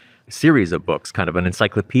new series of books, kind of an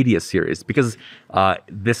encyclopedia series, because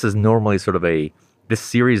this is normally sort of this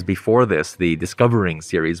series before this, the Discovering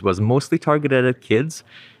series, was mostly targeted at kids,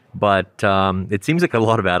 but it seems like a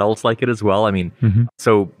lot of adults like it as well. I mean,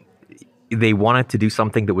 so they wanted to do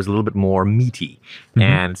something that was a little bit more meaty.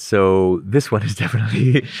 And so this one is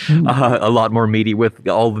definitely a lot more meaty with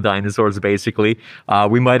all the dinosaurs, basically.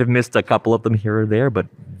 We might have missed a couple of them here or there, but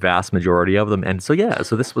vast majority of them. And so, yeah,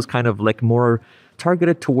 so this was kind of like more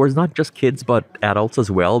targeted towards not just kids, but adults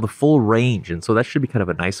as well, the full range. And so that should be kind of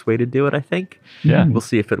a nice way to do it, I think. Yeah. We'll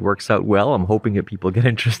see if it works out well. I'm hoping that people get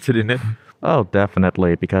interested in it. Oh,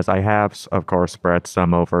 definitely, because I have, of course, spread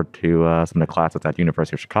some over to some of the classes at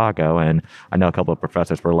University of Chicago, and I know a couple of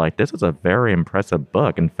professors were like, this is a very impressive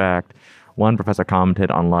book. In fact, one professor commented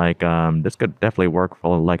on like, this could definitely work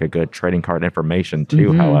for like a good trading card information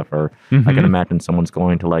too. However, I can imagine someone's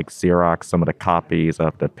going to like Xerox some of the copies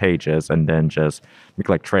of the pages and then just make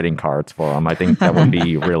like trading cards for them. I think that would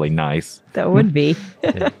be really nice. That would be.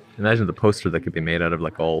 Yeah. Imagine the poster that could be made out of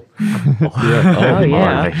like all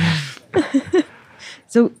yeah.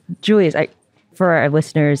 So, Julius, for our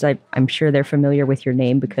listeners, I'm sure they're familiar with your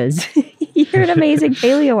name because you're an amazing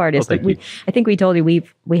paleo artist. Well, thank you. I think we told you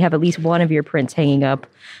we have at least one of your prints hanging up.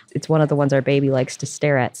 It's one of the ones our baby likes to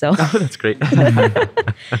stare at. So, that's great.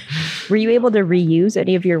 Were you able to reuse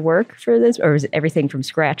any of your work for this, or is it everything from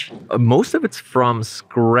scratch? Most of it's from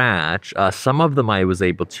scratch. Some of them I was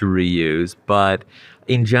able to reuse, but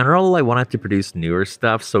in general, I wanted to produce newer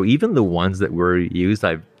stuff. So even the ones that were used,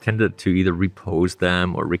 I've tended to either repose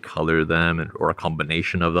them or recolor them, or a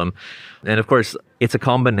combination of them. And of course, it's a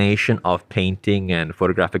combination of painting and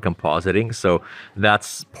photographic compositing. So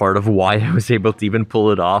that's part of why I was able to even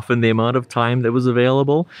pull it off in the amount of time that was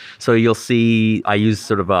available. So you'll see I use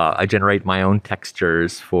sort of I generate my own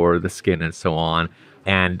textures for the skin and so on.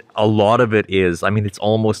 And a lot of it is, I mean, it's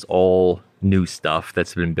almost all new stuff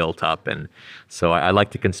that's been built up. And so I like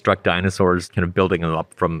to construct dinosaurs, kind of building them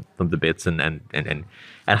up from the bits and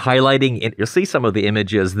highlighting it. You'll see some of the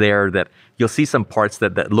images there that you'll see some parts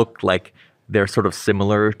that look like they're sort of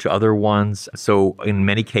similar to other ones. So in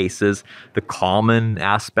many cases, the common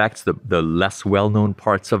aspects, the less well-known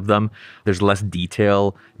parts of them, there's less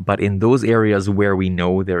detail. But in those areas where we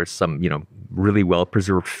know there's some, really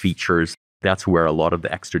well-preserved features, that's where a lot of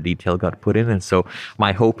the extra detail got put in. And so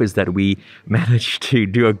my hope is that we managed to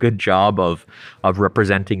do a good job of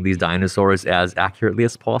representing these dinosaurs as accurately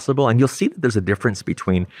as possible. And you'll see that there's a difference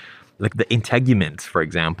between like the integument, for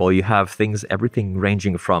example. You have everything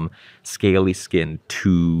ranging from scaly skin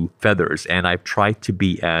to feathers. And I've tried to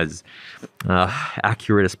be as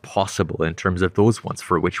accurate as possible in terms of those ones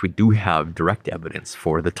for which we do have direct evidence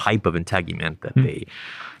for the type of integument that they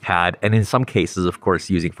had. And in some cases, of course,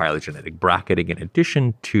 using phylogenetic bracketing in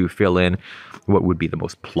addition to fill in what would be the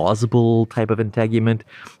most plausible type of integument.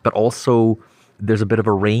 But also, there's a bit of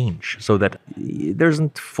a range so that there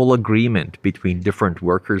isn't full agreement between different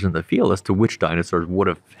workers in the field as to which dinosaurs would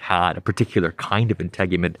have had a particular kind of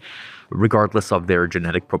integument, regardless of their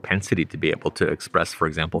genetic propensity to be able to express, for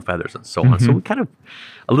example, feathers and so on. So we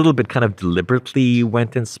a little bit deliberately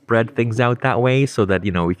went and spread things out that way so that,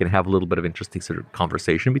 we can have a little bit of interesting sort of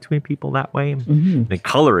conversation between people that way. And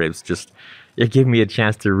color is just, it gave me a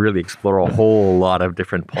chance to really explore a whole lot of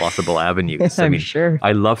different possible avenues. I'm sure.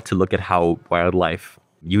 I love to look at how wildlife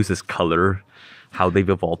uses color, how they've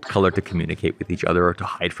evolved color to communicate with each other or to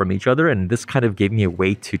hide from each other. And this kind of gave me a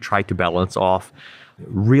way to try to balance off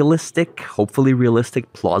hopefully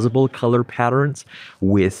realistic, plausible color patterns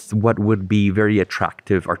with what would be very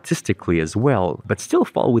attractive artistically as well, but still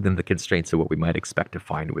fall within the constraints of what we might expect to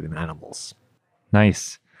find within animals.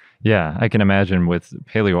 Nice. Yeah, I can imagine with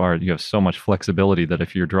paleo art, you have so much flexibility that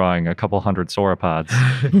if you're drawing a couple hundred sauropods,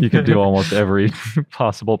 you can do almost every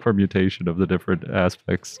possible permutation of the different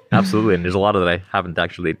aspects. Absolutely. And there's a lot of that I haven't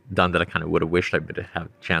actually done that I kind of would have wished I would have had a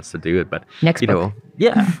chance to do it. But next book.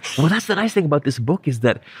 Yeah. Well, that's the nice thing about this book is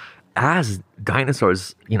that as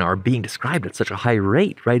dinosaurs, are being described at such a high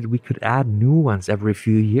rate, right? We could add new ones every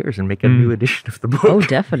few years and make a new edition of the book. Oh,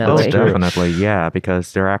 definitely. Oh, definitely, yeah,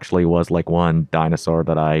 because there actually was like one dinosaur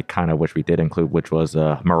that I kind of wish we did include, which was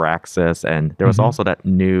Meraxis, and there was also that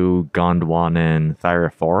new Gondwanan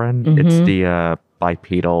thyrophoran. It's the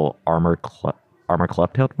bipedal armor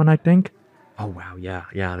club-tailed one, I think. Oh, wow, yeah.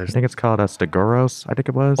 I think it's called Stegoros, I think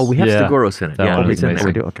it was. Oh, we have Stegoros in it. That one it's in there.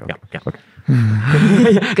 We do? Okay.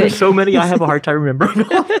 There's so many, I have a hard time remembering.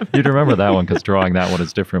 You'd remember that one because drawing that one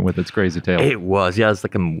is different with its crazy tail. It was, it's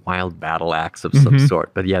like a wild battle axe of some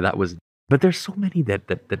sort. But yeah, but there's so many that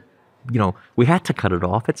we had to cut it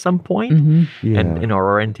off at some point. Yeah. And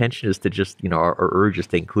our intention is to just, our urge is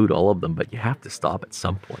to include all of them, but you have to stop at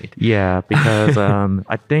some point. Yeah, because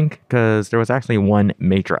I think because there was actually one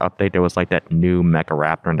major update. There was like that new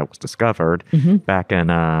Megaraptor that was discovered back in,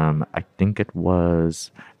 I think it was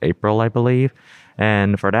April, I believe.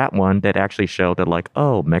 And for that one, that actually showed that like,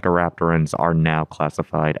 oh, Megaraptorans are now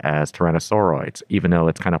classified as Tyrannosauroids, even though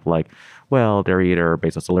it's kind of like, well, they're either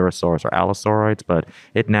Basilursaurus or Allosauroids, but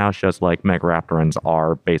it now shows like Megaraptorans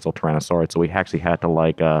are basal Tyrannosauroids. So we actually had to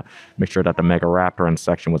like make sure that the Megaraptoran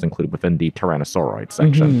section was included within the Tyrannosauroid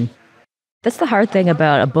section. That's the hard thing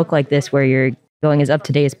about a book like this where you're going as up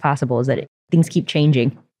to date as possible is that things keep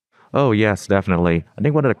changing. Oh, yes, definitely. I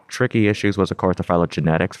think one of the tricky issues was, of course, the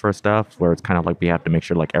phylogenetics for stuff, where it's kind of like we have to make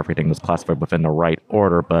sure like everything was classified within the right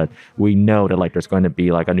order. But we know that like there's going to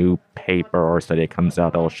be like a new paper or study that comes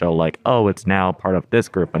out that will show like, oh, it's now part of this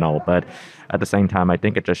group and all. But at the same time, I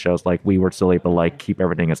think it just shows like we were still able to like keep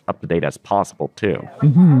everything as up to date as possible too.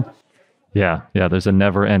 Yeah. There's a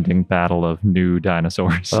never-ending battle of new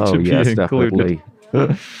dinosaurs to be included.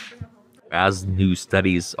 Definitely. As new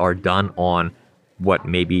studies are done on what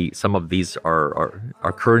maybe some of these are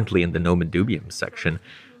currently in the nomen dubium section,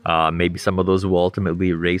 maybe some of those will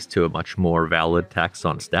ultimately raise to a much more valid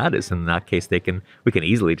taxon status. And in that case, we can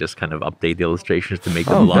easily just kind of update the illustrations to make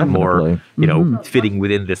them a lot more, fitting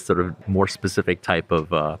within this sort of more specific type of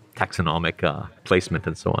taxonomic placement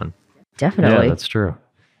and so on. Definitely. Yeah, that's true.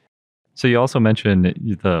 So you also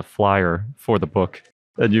mentioned the flyer for the book,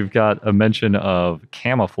 and you've got a mention of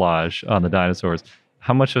camouflage on the dinosaurs.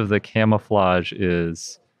 How much of the camouflage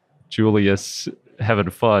is Julius having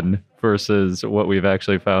fun versus what we've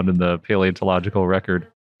actually found in the paleontological record?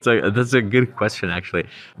 So that's a good question, actually.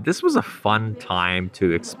 This was a fun time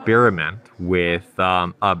to experiment with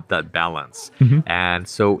that balance. And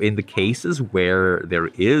so in the cases where there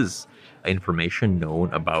is information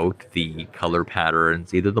known about the color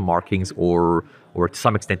patterns, either the markings or to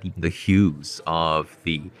some extent even the hues of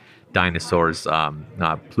the dinosaurs'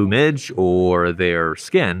 plumage or their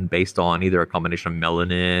skin based on either a combination of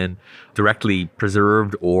melanin, directly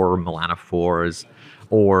preserved, or melanophores,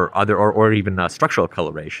 or other, or even structural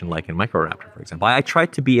coloration, like in Microraptor, for example. I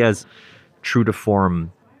tried to be as true to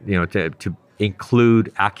form, to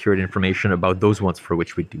include accurate information about those ones for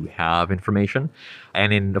which we do have information.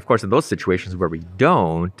 And of course, in those situations where we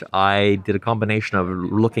don't, I did a combination of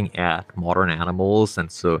looking at modern animals, and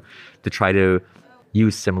so to try to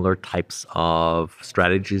use similar types of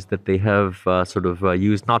strategies that they have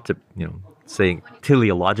used, not to, saying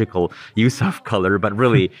teleological use of color, but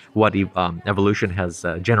really what evolution has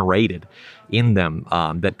generated in them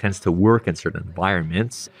that tends to work in certain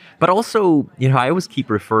environments. But also, I always keep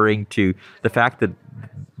referring to the fact that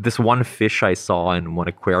this one fish I saw in one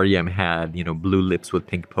aquarium had, blue lips with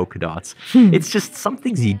pink polka dots. It's just some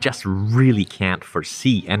things you just really can't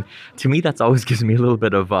foresee. And to me, that's always gives me a little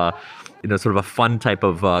bit of sort of a fun type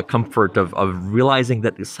of comfort of realizing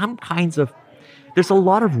that there's a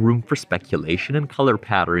lot of room for speculation and color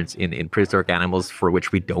patterns in prehistoric animals for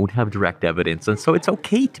which we don't have direct evidence. And so it's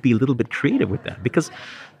okay to be a little bit creative with that, because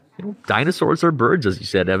dinosaurs are birds, as you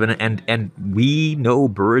said, Evan, and we know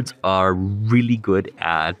birds are really good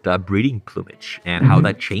at breeding plumage and how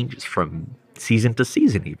that changes from season to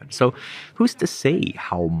season even. So who's to say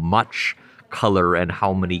how much color and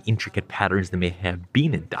how many intricate patterns there may have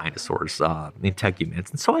been in dinosaurs,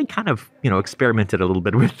 integuments. And so I kind of, experimented a little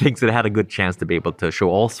bit with things that had a good chance to be able to show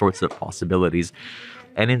all sorts of possibilities.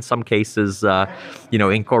 And in some cases,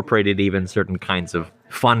 incorporated even certain kinds of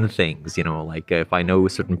fun things, like if I know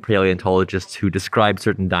certain paleontologists who describe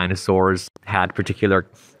certain dinosaurs had particular,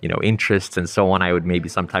 interests and so on, I would maybe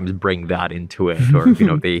sometimes bring that into it. Or,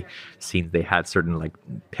 they had certain like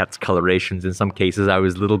pets colorations. In some cases, I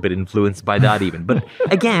was a little bit influenced by that even. But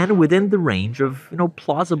again, within the range of,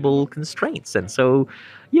 plausible constraints. And so,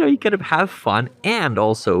 you kind of have fun and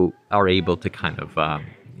also are able to kind of,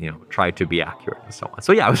 try to be accurate and so on.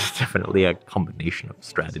 So yeah, it was definitely a combination of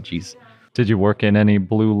strategies. Did you work in any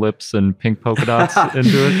blue lips and pink polka dots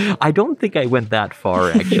into it? I don't think I went that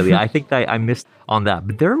far, actually. I think I missed on that.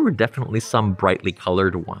 But there were definitely some brightly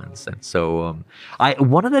colored ones. And so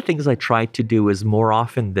one of the things I tried to do is more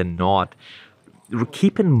often than not,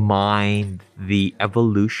 keep in mind the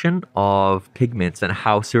evolution of pigments and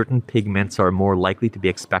how certain pigments are more likely to be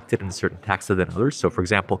expected in certain taxa than others. So, for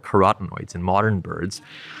example, carotenoids in modern birds,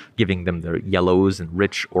 giving them their yellows and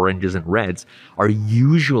rich oranges and reds, are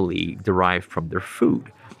usually derived from their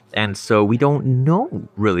food. And so we don't know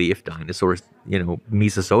really if dinosaurs,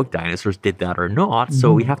 Mesozoic dinosaurs did that or not.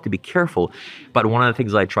 So we have to be careful. But one of the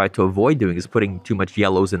things I try to avoid doing is putting too much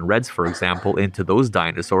yellows and reds, for example, into those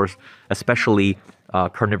dinosaurs, especially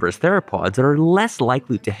carnivorous theropods that are less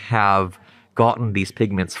likely to have gotten these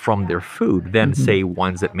pigments from their food than, say,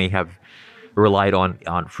 ones that may have relied on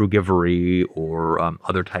frugivory or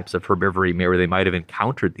other types of herbivory where they might have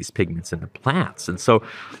encountered these pigments in the plants. And so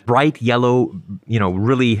bright yellow,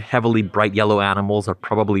 really heavily bright yellow animals are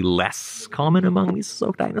probably less common among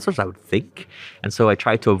Mesozoic dinosaurs, I would think. And so I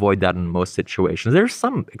try to avoid that in most situations. There's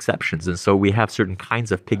some exceptions. And so we have certain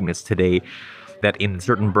kinds of pigments today that in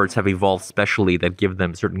certain birds have evolved specially that give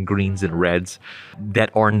them certain greens and reds that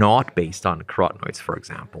are not based on carotenoids, for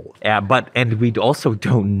example. And we also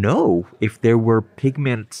don't know if there were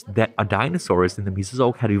pigments that dinosaurs in the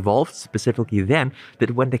Mesozoic had evolved specifically then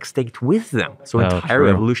that went extinct with them. So entire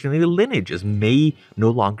evolutionary lineages may no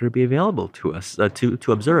longer be available to us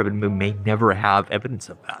to observe, and we may never have evidence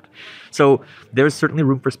of that. So there's certainly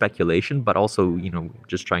room for speculation, but also,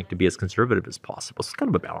 just trying to be as conservative as possible. So it's kind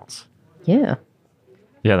of a balance. Yeah.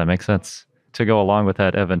 Yeah, that makes sense. To go along with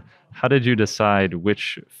that, Evan, how did you decide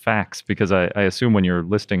which facts? Because I assume when you're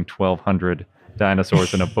listing 1,200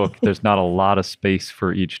 dinosaurs in a book, there's not a lot of space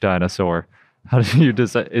for each dinosaur. How did you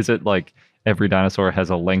decide? Is it like every dinosaur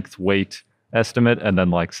has a length, weight estimate, and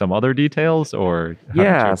then like some other details, or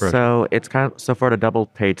so it's so for the double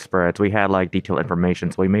page spreads, we had like detailed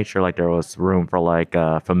information, so we made sure like there was room for like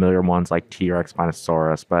familiar ones like T-Rex,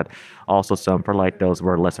 Spinosaurus, but also some for like those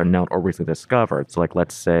were lesser known or recently discovered. So like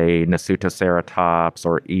let's say Nasutoceratops,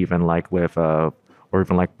 or even like with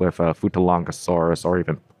Futalognkosaurus, or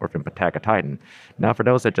even Patagotitan. Now, for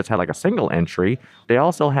those that just had like a single entry, they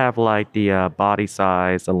also have like the body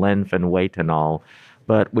size, the length and weight and all.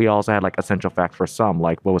 But we also had like essential facts for some,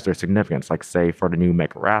 like what was their significance? Like say for the new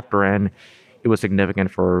Megaraptoran, it was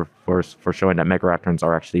significant for showing that Megaraptorans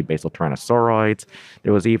are actually basal tyrannosauroids.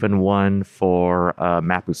 There was even one for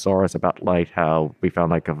Mapusaurus about like how we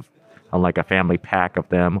found like a family pack of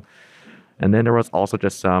them. And then there was also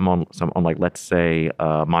just some on like let's say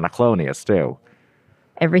Monoclonius too.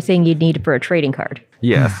 Everything you'd need for a trading card.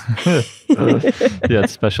 Yes. Yeah,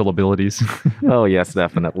 special abilities. Oh yes,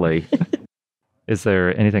 definitely. Is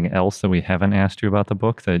there anything else that we haven't asked you about the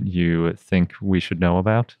book that you think we should know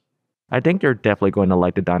about? I think you're definitely going to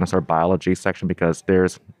like the dinosaur biology section because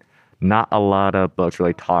there's not a lot of books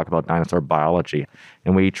really talk about dinosaur biology.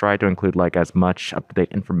 And we try to include like as much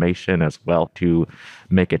up-to-date information as well to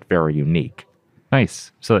make it very unique.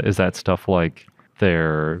 Nice. So is that stuff like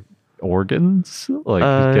their organs, like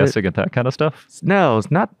guessing at that kind of stuff? No,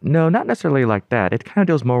 not necessarily like that. It kind of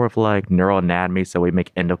deals more with like neural anatomy. So we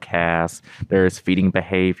make endocasts. There's feeding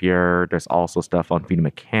behavior. There's also stuff on feeding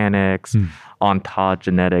mechanics,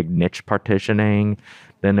 ontogenetic niche partitioning.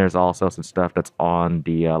 Then there's also some stuff that's on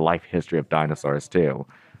the life history of dinosaurs too.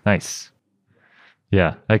 Nice.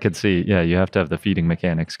 Yeah, I could see. Yeah, you have to have the feeding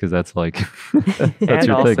mechanics because that's like that's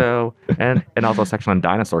your thing. And also a section on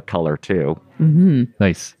dinosaur color too. Mm-hmm.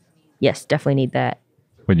 Nice. Yes, definitely need that.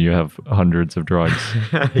 When you have hundreds of drawings.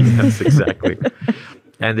 Yes, exactly.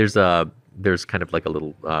 And there's kind of like a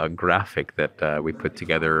little graphic that we put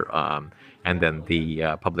together, and then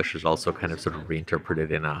the publishers also kind of sort of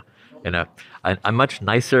reinterpreted in a much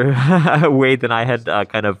nicer way than I had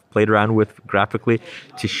kind of played around with graphically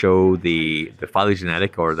to show the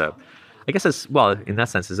phylogenetic or the, I guess it's, well, in that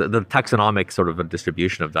sense, is the taxonomic sort of a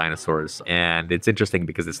distribution of dinosaurs. And it's interesting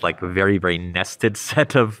because it's like a very, very nested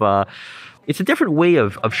set of, it's a different way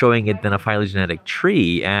of showing it than a phylogenetic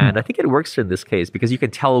tree. And I think it works in this case because you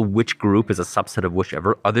can tell which group is a subset of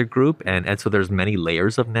whichever other group. And so there's many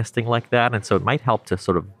layers of nesting like that. And so it might help to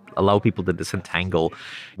sort of allow people to disentangle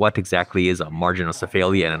what exactly is a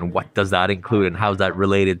marginocephalia and what does that include and how is that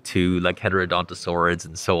related to like heterodontosaurids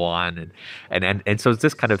and so on. And so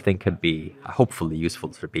this kind of thing could be hopefully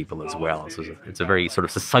useful for people as well. So it's a very sort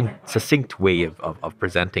of succinct way of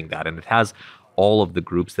presenting that. And it has all of the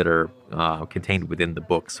groups that are contained within the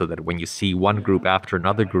book so that when you see one group after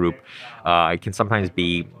another group, it can sometimes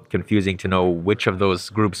be confusing to know which of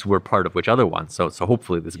those groups were part of which other one. So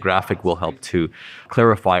hopefully this graphic will help to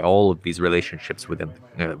clarify all of these relationships within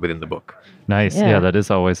the book. Nice. Yeah, that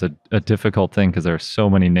is always a difficult thing because there are so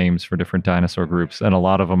many names for different dinosaur groups, and a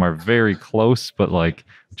lot of them are very close, but like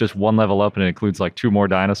just one level up and it includes like 2 more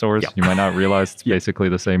dinosaurs. Yep. You might not realize it's basically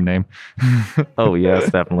the same name. Oh, yes,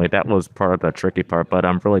 definitely. That was part of the tricky part, but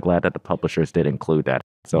I'm really glad that the publishers did include that.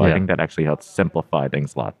 So I think that actually helps simplify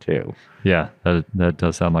things a lot too. Yeah, that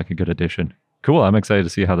does sound like a good addition. Cool. I'm excited to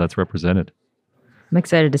see how that's represented. I'm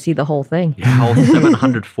excited to see the whole thing. Yeah, all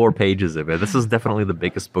 704 pages of it. This is definitely the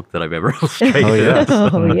biggest book that I've ever illustrated. Oh, yeah.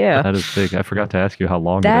 Oh, yeah. That is big. I forgot to ask you how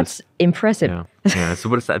long That's it is. impressive. Yeah. So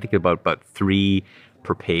what is that? I think about 3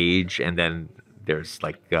 per page, and then there's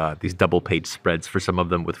like these double page spreads for some of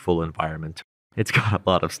them with full environment. It's got a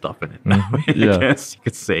lot of stuff in it. I guess you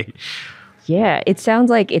could say. Yeah, it sounds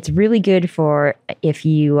like it's really good for if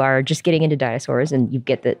you are just getting into dinosaurs and you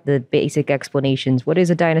get the basic explanations. What is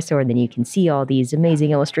a dinosaur? And then you can see all these amazing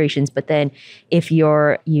illustrations. But then if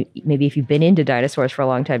maybe if you've been into dinosaurs for a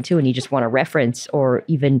long time too, and you just want to reference, or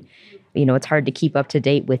even, it's hard to keep up to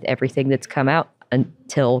date with everything that's come out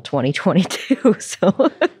until 2022.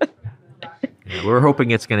 So we're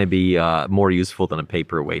hoping it's going to be more useful than a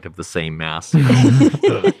paperweight of the same mass.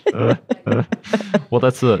 Well,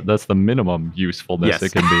 that's the minimum usefulness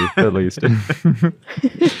it can be, at least.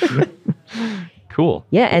 Cool.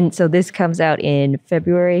 Yeah, and so this comes out in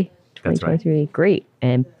February 2023. That's right. Great.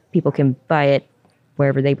 And people can buy it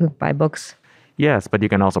wherever they buy books. Yes, but you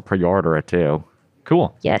can also pre-order it too.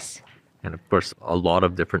 Cool. Yes. And of course, a lot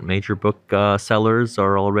of different major book sellers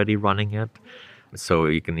are already running it. So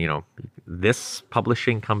you can, this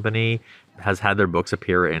publishing company has had their books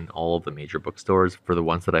appear in all of the major bookstores for the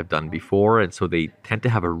ones that I've done before. And so they tend to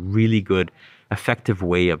have a really good, effective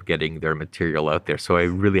way of getting their material out there. So I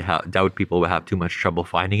really doubt people will have too much trouble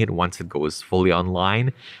finding it once it goes fully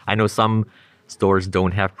online. I know some stores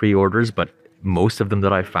don't have pre-orders, but most of them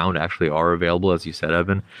that I found actually are available, as you said,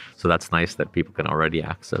 Evan. So that's nice that people can already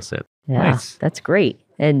access it. Yeah, Nice. That's great.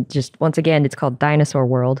 And just once again, it's called Dinosaur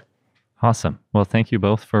World. Awesome. Well, thank you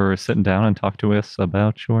both for sitting down and talk to us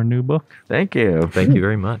about your new book. Thank you. Thank you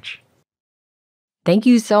very much. Thank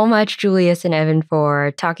you so much, Julius and Evan,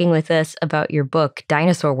 for talking with us about your book,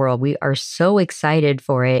 Dinosaur World. We are so excited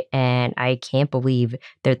for it, and I can't believe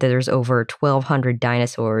that there's over 1,200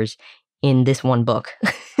 dinosaurs in this one book.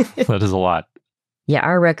 That is a lot. Yeah,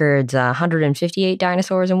 our record's 158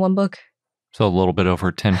 dinosaurs in one book. So a little bit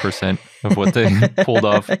over 10% of what they pulled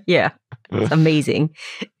off. Yeah, it's amazing.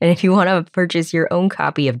 And if you want to purchase your own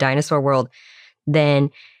copy of Dinosaur World, then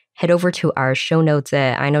head over to our show notes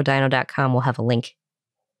at iknowdino.com. We'll have a link.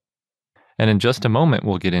 And in just a moment,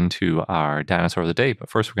 we'll get into our dinosaur of the day. But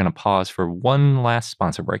first, we're going to pause for one last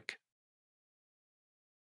sponsor break.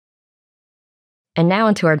 And now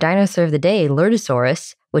into our dinosaur of the day,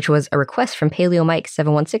 Lurdusaurus, which was a request from Paleo Mike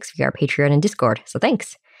 716 via our Patreon and Discord. So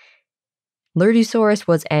thanks. Lurdusaurus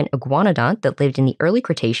was an iguanodont that lived in the early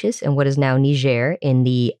Cretaceous in what is now Niger in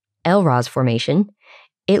the Elrhaz Formation.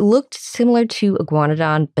 It looked similar to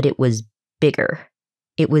Iguanodon, but it was bigger.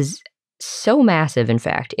 It was so massive, in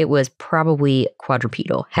fact, it was probably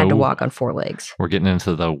quadrupedal, had to walk on 4 legs. We're getting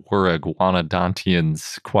into the we're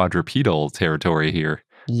Iguanodontians quadrupedal territory here.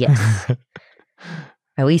 Yes.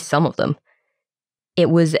 At least some of them. It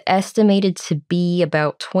was estimated to be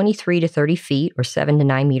about 23 to 30 feet, or 7 to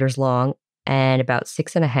 9 meters long, and about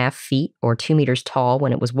 6.5 feet or 2 meters tall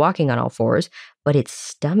when it was walking on all 4s, but its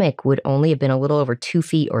stomach would only have been a little over 2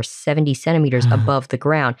 feet or 70 centimeters above the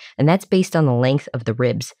ground, and that's based on the length of the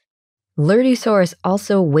ribs. Lurdusaurus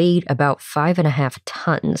also weighed about 5.5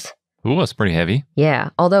 tons. Ooh, that's pretty heavy. Yeah,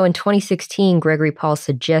 although in 2016, Gregory Paul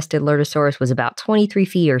suggested Lurdusaurus was about 23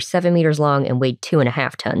 feet or 7 meters long and weighed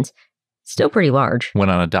 2.5 tons. Still pretty large. Went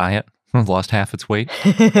on a diet, lost half its weight.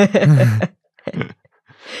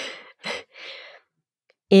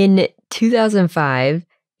 In 2005,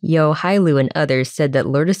 Yo Hailu and others said that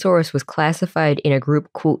Lurdusaurus was classified in a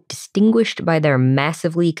group, quote, distinguished by their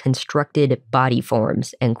massively constructed body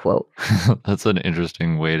forms, end quote. That's an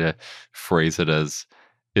interesting way to phrase it, as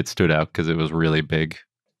it stood out because it was really big.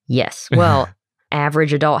 Yes. Well,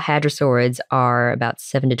 average adult hadrosaurids are about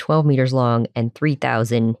 7 to 12 meters long and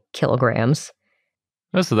 3,000 kilograms.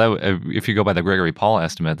 So that, if you go by the Gregory Paul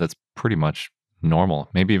estimate, that's pretty much normal,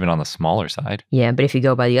 maybe even on the smaller side. Yeah, but if you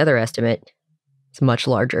go by the other estimate, it's much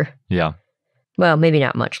larger. Yeah. Well, maybe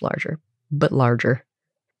not much larger, but larger.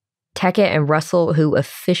 Tackett and Russell, who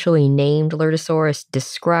officially named Lurdusaurus,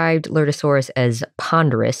 described Lurdusaurus as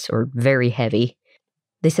ponderous or very heavy.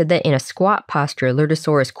 They said that in a squat posture,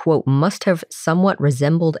 Lurdusaurus, quote, must have somewhat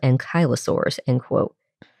resembled Ankylosaurs, end quote.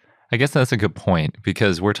 I guess that's a good point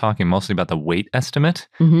because we're talking mostly about the weight estimate,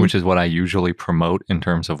 Mhm. which is what I usually promote in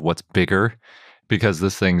terms of what's bigger, because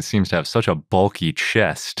this thing seems to have such a bulky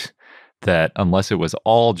chest that unless it was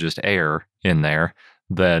all just air in there,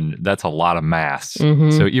 then that's a lot of mass.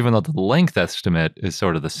 Mhm. So even though the length estimate is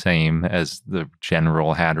sort of the same as the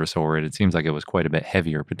general hadrosaurid, it seems like it was quite a bit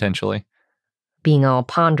heavier potentially. Being all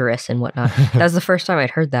ponderous and whatnot. That was the first time I'd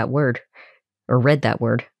heard that word or read that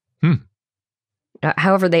word.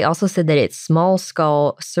 However, they also said that its small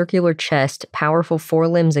skull, circular chest, powerful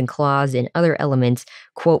forelimbs and claws, and other elements,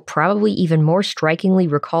 quote, probably even more strikingly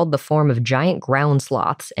recalled the form of giant ground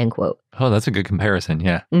sloths, end quote. Oh, that's a good comparison,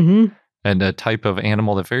 yeah. Mm-hmm. And a type of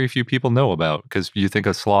animal that very few people know about because you think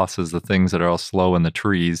of sloths as the things that are all slow in the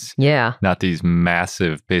trees, Yeah. not these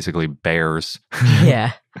massive, basically bears.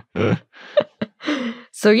 Yeah.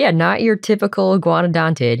 So yeah, not your typical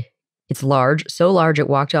iguanodontid. It's large, so large it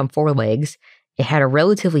walked on four legs. It had a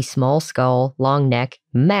relatively small skull, long neck,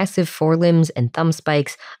 massive forelimbs and thumb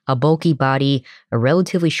spikes, a bulky body, a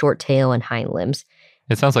relatively short tail, and hind limbs.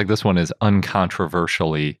 It sounds like this one is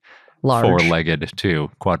uncontroversially Large. four-legged too,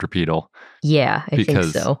 quadrupedal. Yeah, I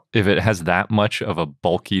Because think so. if it has that much of a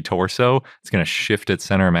bulky torso, it's going to shift its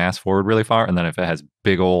center of mass forward really far. And then if it has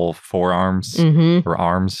big old forearms Mm-hmm. or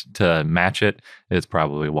arms to match it, it's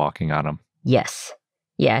probably walking on them. Yes.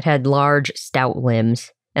 Yeah, it had large, stout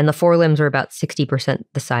limbs, and the forelimbs were about 60%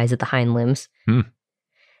 the size of the hind limbs.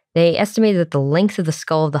 They estimated that the length of the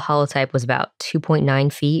skull of the holotype was about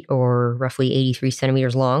 2.9 feet, or roughly 83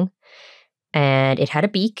 centimeters long, and it had a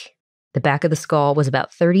beak. The back of the skull was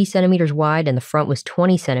about 30 centimeters wide, and the front was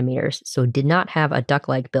 20 centimeters, so it did not have a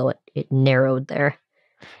duck-like bill. It narrowed there.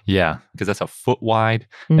 Yeah, because that's a foot wide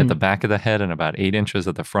at the back of the head and about 8 inches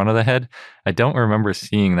at the front of the head. I don't remember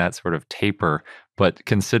seeing that sort of taper, but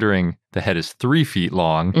considering the head is 3 feet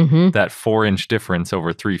long, that 4-inch difference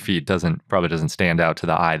over 3 feet probably doesn't stand out to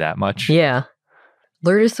the eye that much. Yeah.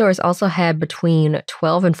 Lurdusaurus also had between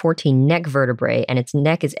 12 and 14 neck vertebrae, and its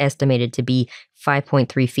neck is estimated to be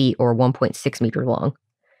 5.3 feet or 1.6 meters long.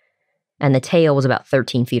 And the tail was about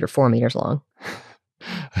 13 feet or 4 meters long.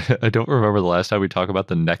 I don't remember the last time we talked about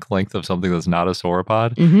the neck length of something that's not a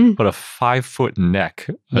sauropod, but a 5-foot neck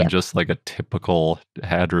on just like a typical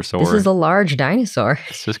hadrosaur. This is a large dinosaur.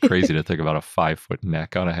 It's just crazy to think about a 5-foot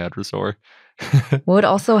neck on a hadrosaur. Well, it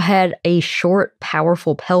also had a short,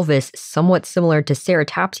 powerful pelvis somewhat similar to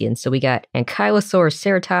ceratopsians. So we got ankylosaurs,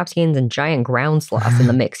 ceratopsians, and giant ground sloths in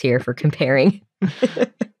the mix here for comparing.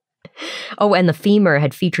 Oh, and the femur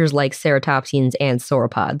had features like ceratopsians and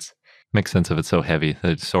sauropods. Makes sense if it's so heavy.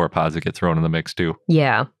 The sauropods that get thrown in the mix too.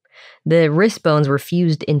 Yeah. The wrist bones were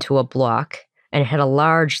fused into a block, and it had a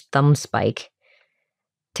large thumb spike.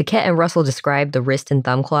 Taquet and Russell described the wrist and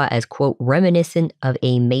thumb claw as, quote, reminiscent of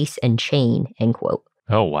a mace and chain, end quote.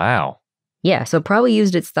 Oh, wow. Yeah, so it probably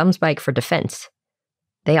used its thumb spike for defense.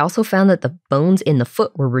 They also found that the bones in the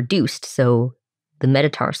foot were reduced, so the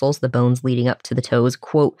metatarsals, the bones leading up to the toes,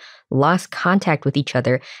 quote, lost contact with each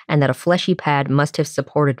other, and that a fleshy pad must have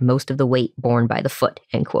supported most of the weight borne by the foot,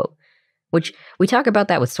 end quote. Which, we talk about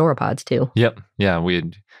that with sauropods, too. Yep. Yeah,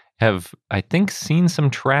 we have, I think, seen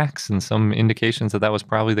some tracks and some indications that was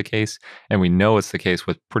probably the case. And we know it's the case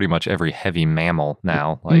with pretty much every heavy mammal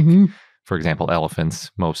now. Like, for example,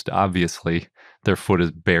 elephants, most obviously, their foot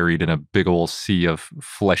is buried in a big old sea of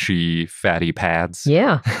fleshy, fatty pads.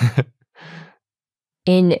 Yeah.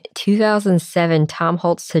 In 2007, Tom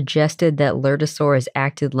Holtz suggested that Lurdusaurus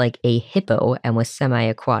acted like a hippo and was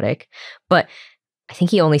semi-aquatic, but I think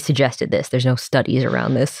he only suggested this. There's no studies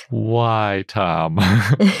around this. Why, Tom?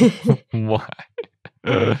 Why?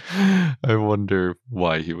 I wonder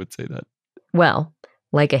why he would say that. Well,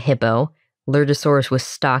 like a hippo, Lurdusaurus was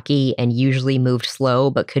stocky and usually moved slow,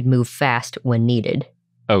 but could move fast when needed.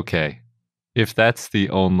 Okay. If that's the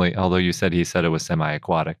only, although he said it was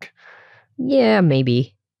semi-aquatic. Yeah,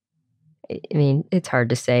 maybe. I mean, it's hard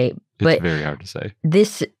to say. But it's very hard to say.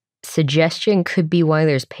 This suggestion could be why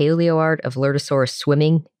there's paleo art of Lurdusaurus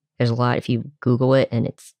swimming. There's a lot if you Google it, and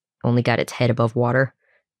it's only got its head above water.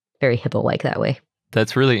 Very hippo-like that way.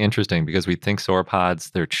 That's really interesting because we think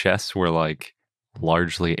sauropods, their chests were like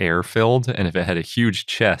largely air-filled, and if it had a huge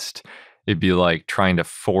chest, it'd be like trying to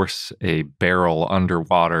force a barrel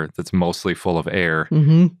underwater that's mostly full of air.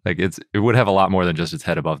 Like it would have a lot more than just its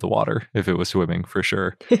head above the water if it was swimming, for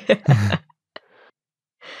sure.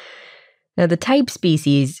 Now, the type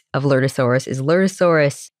species of Lurdusaurus is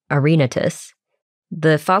Lurdusaurus arenatus.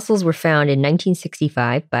 The fossils were found in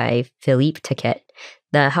 1965 by Philippe Taquet.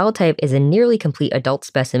 The holotype is a nearly complete adult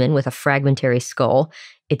specimen with a fragmentary skull.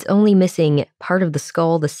 It's only missing part of the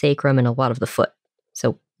skull, the sacrum, and a lot of the foot.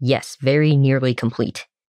 So, yes, very nearly complete.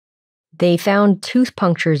 They found tooth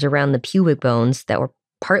punctures around the pubic bones that were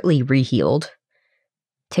partly rehealed.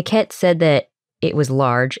 Taquet said that it was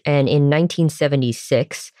large, and in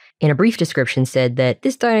 1976, in a brief description, said that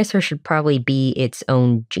this dinosaur should probably be its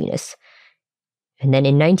own genus. And then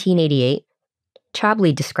in 1988,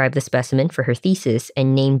 Chabley described the specimen for her thesis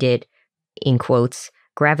and named it, in quotes,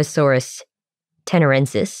 Gravisaurus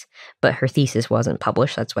tenerensis, but her thesis wasn't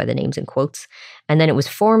published, that's why the name's in quotes. And then it was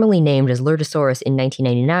formally named as Lurdusaurus in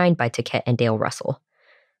 1999 by Taquet and Dale Russell.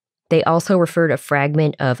 They also referred a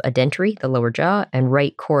fragment of a dentary, the lower jaw, and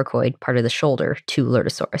right coracoid, part of the shoulder, to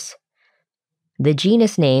Lurdusaurus. The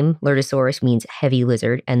genus name, Lurdusaurus, means heavy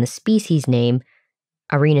lizard, and the species name,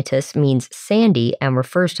 Arenatus, means sandy and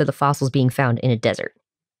refers to the fossils being found in a desert.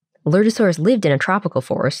 Lurdusaurus lived in a tropical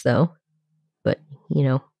forest, though, but,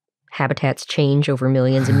 habitats change over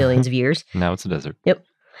millions and millions of years. Now it's a desert. Yep.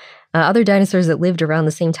 Other dinosaurs that lived around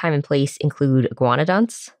the same time and place include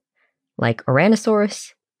iguanodonts, like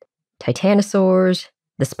Oranosaurus, titanosaurs,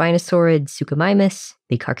 the Spinosaurid Suchomimus,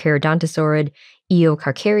 the Carcharodontosaurid,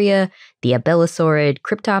 Eocarcharia, the Abelosaurid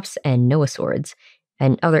Cryptops, and Noasaurids.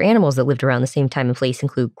 And other animals that lived around the same time and place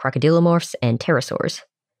include crocodilomorphs and pterosaurs.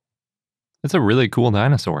 It's a really cool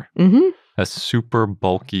dinosaur. Mm-hmm. A super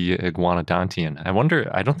bulky iguanodontian.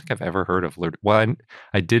 I don't think I've ever heard of Well,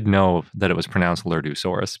 I did know that it was pronounced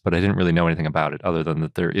Lurdusaurus, but I didn't really know anything about it other than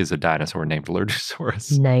that there is a dinosaur named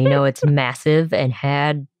Lurdusaurus. Now you know it's massive and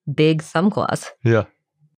had big thumb claws. Yeah.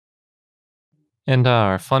 And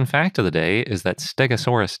our fun fact of the day is that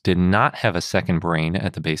Stegosaurus did not have a second brain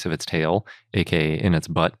at the base of its tail, aka in its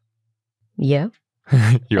butt. Yeah.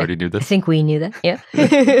 You already knew this? I think we knew that, yeah.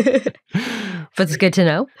 But it's good to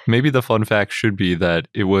know. Maybe the fun fact should be that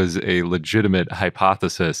it was a legitimate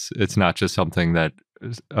hypothesis. It's not just something that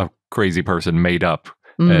a crazy person made up.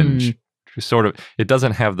 And sort of, it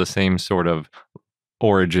doesn't have the same sort of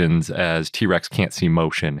origins as T-Rex can't see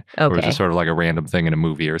motion. Okay. Or it's just sort of like a random thing in a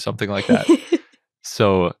movie or something like that.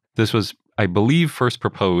 So this was, I believe, first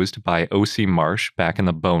proposed by O.C. Marsh back in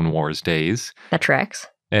the Bone Wars days. That tracks.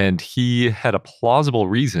 And he had a plausible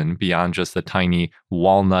reason beyond just the tiny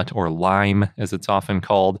walnut or lime, as it's often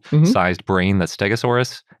called, sized brain that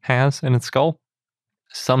Stegosaurus has in its skull.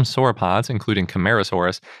 Some sauropods, including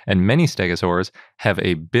Camarasaurus and many stegosaurs, have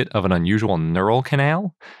a bit of an unusual neural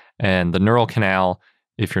canal. And the neural canal,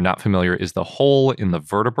 if you're not familiar, is the hole in the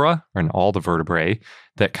vertebra, or in all the vertebrae,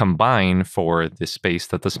 that combine for the space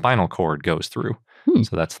that the spinal cord goes through.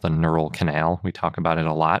 So that's the neural canal. We talk about it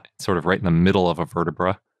a lot. It's sort of right in the middle of a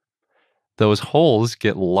vertebra. Those holes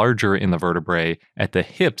get larger in the vertebrae at the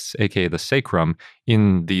hips, aka the sacrum,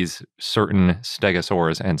 in these certain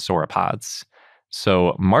stegosaurs and sauropods.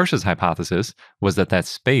 So Marsh's hypothesis was that that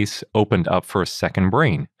space opened up for a second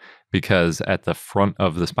brain, because at the front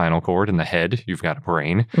of the spinal cord in the head, you've got a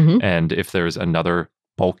brain. And if there's another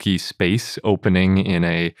bulky space opening in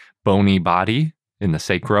a bony body, in the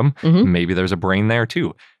sacrum, maybe there's a brain there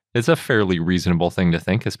too. It's a fairly reasonable thing to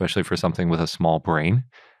think, especially for something with a small brain.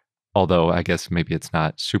 Although I guess maybe it's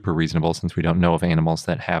not super reasonable since we don't know of animals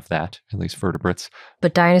that have that, at least vertebrates.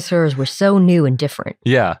 But dinosaurs were so new and different.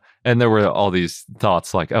 Yeah. And there were all these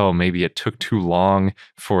thoughts like, oh, maybe it took too long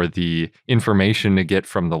for the information to get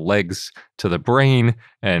from the legs to the brain.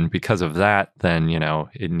 And because of that, then,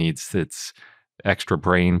 it needs its extra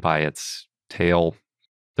brain by its tail.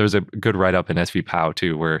 There's a good write-up in SV POW,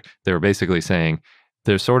 too, where they were basically saying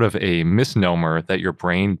there's sort of a misnomer that your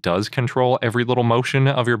brain does control every little motion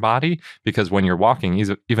of your body, because when you're walking,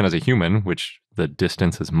 even as a human, which the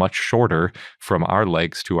distance is much shorter from our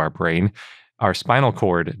legs to our brain, our spinal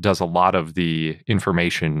cord does a lot of the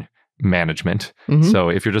information management. So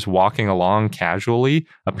if you're just walking along casually,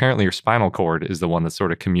 apparently your spinal cord is the one that's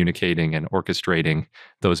sort of communicating and orchestrating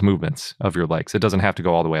those movements of your legs. It doesn't have to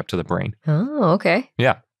go all the way up to the brain. Oh, okay.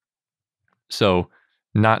 Yeah. So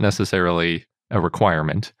not necessarily a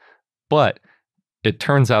requirement, but it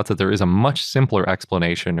turns out that there is a much simpler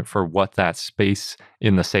explanation for what that space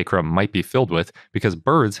in the sacrum might be filled with, because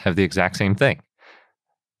birds have the exact same thing.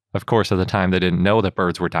 Of course, at the time, they didn't know that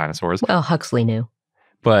birds were dinosaurs. Well, Huxley knew.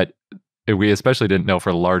 But we especially didn't know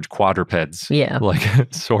for large quadrupeds, like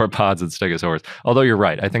sauropods and stegosaurs. Although you're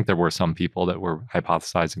right, I think there were some people that were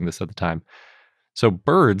hypothesizing this at the time. So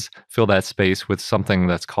birds fill that space with something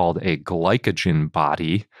that's called a glycogen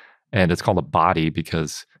body. And it's called a body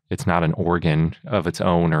because it's not an organ of its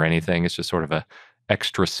own or anything. It's just sort of a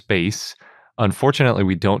extra space. Unfortunately,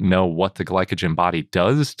 we don't know what the glycogen body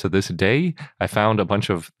does to this day. I found a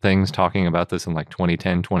bunch of things talking about this in like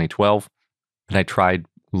 2010, 2012. And I tried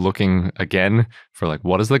looking again for like,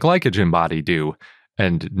 what does the glycogen body do?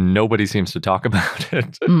 and nobody seems to talk about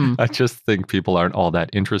it. I just think people aren't all that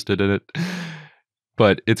interested in it.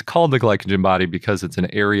 But it's called the glycogen body because it's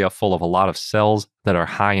an area full of a lot of cells that are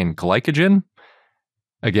high in glycogen.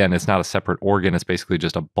 Again, it's not a separate organ. It's basically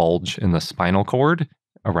just a bulge in the spinal cord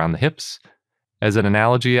around the hips. As an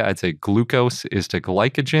analogy, I'd say glucose is to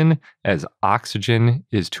glycogen as oxygen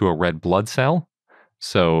is to a red blood cell.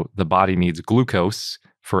 So the body needs glucose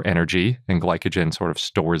for energy, and glycogen sort of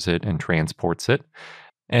stores it and transports it.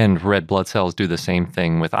 And red blood cells do the same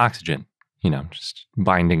thing with oxygen, just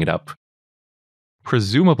binding it up.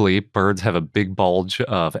 Presumably, birds have a big bulge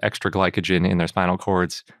of extra glycogen in their spinal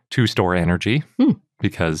cords to store energy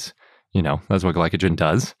because, that's what glycogen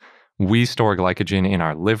does. We store glycogen in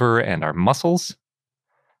our liver and our muscles.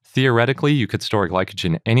 Theoretically, you could store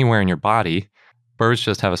glycogen anywhere in your body. Birds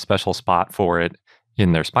just have a special spot for it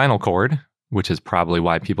in their spinal cord, which is probably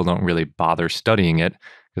why people don't really bother studying it.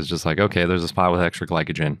 It's just like, okay, there's a spot with extra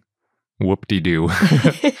glycogen. Whoop-de-doo.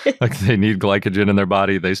 Like they need glycogen in their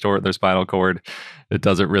body. They store it in their spinal cord. It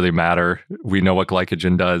doesn't really matter. We know what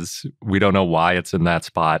glycogen does. We don't know why it's in that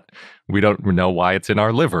spot. We don't know why it's in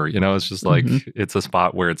our liver. It's just like, it's a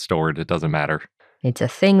spot where it's stored. It doesn't matter. It's a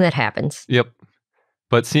thing that happens. Yep.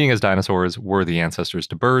 But seeing as dinosaurs were the ancestors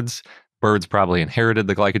to birds, birds probably inherited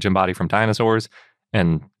the glycogen body from dinosaurs,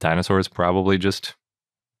 and dinosaurs probably just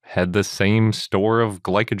had the same store of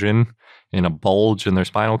glycogen in a bulge in their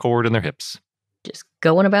spinal cord and their hips. Just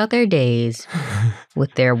going about their days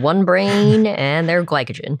with their one brain and their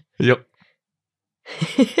glycogen. Yep.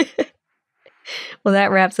 Well,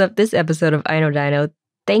 that wraps up this episode of I Know Dino.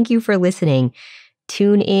 Thank you for listening.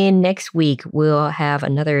 Tune in next week. We'll have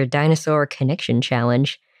another dinosaur connection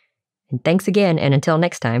challenge. And thanks again, and until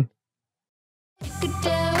next time.